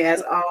here with me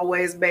as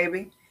always,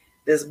 baby.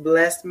 This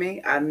blessed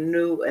me. I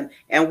knew,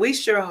 and we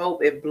sure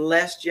hope it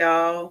blessed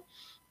y'all,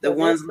 the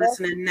ones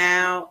listening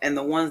now and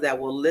the ones that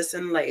will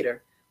listen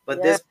later.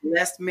 But this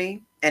blessed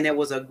me, and it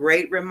was a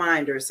great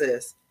reminder,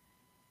 sis,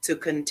 to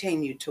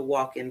continue to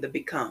walk in the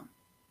become.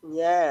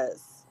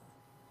 Yes.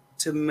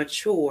 To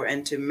mature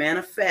and to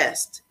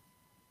manifest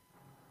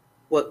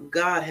what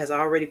God has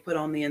already put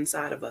on the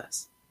inside of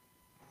us.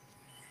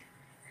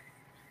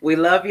 We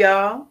love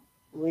y'all.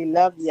 We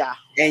love y'all.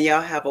 And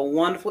y'all have a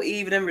wonderful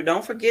evening.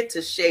 Don't forget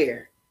to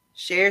share.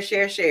 Share.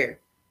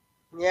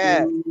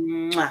 Yeah.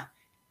 Mwah.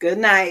 Good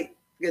night.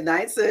 Good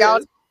night, Y'all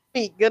sis.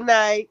 speak. Good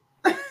night.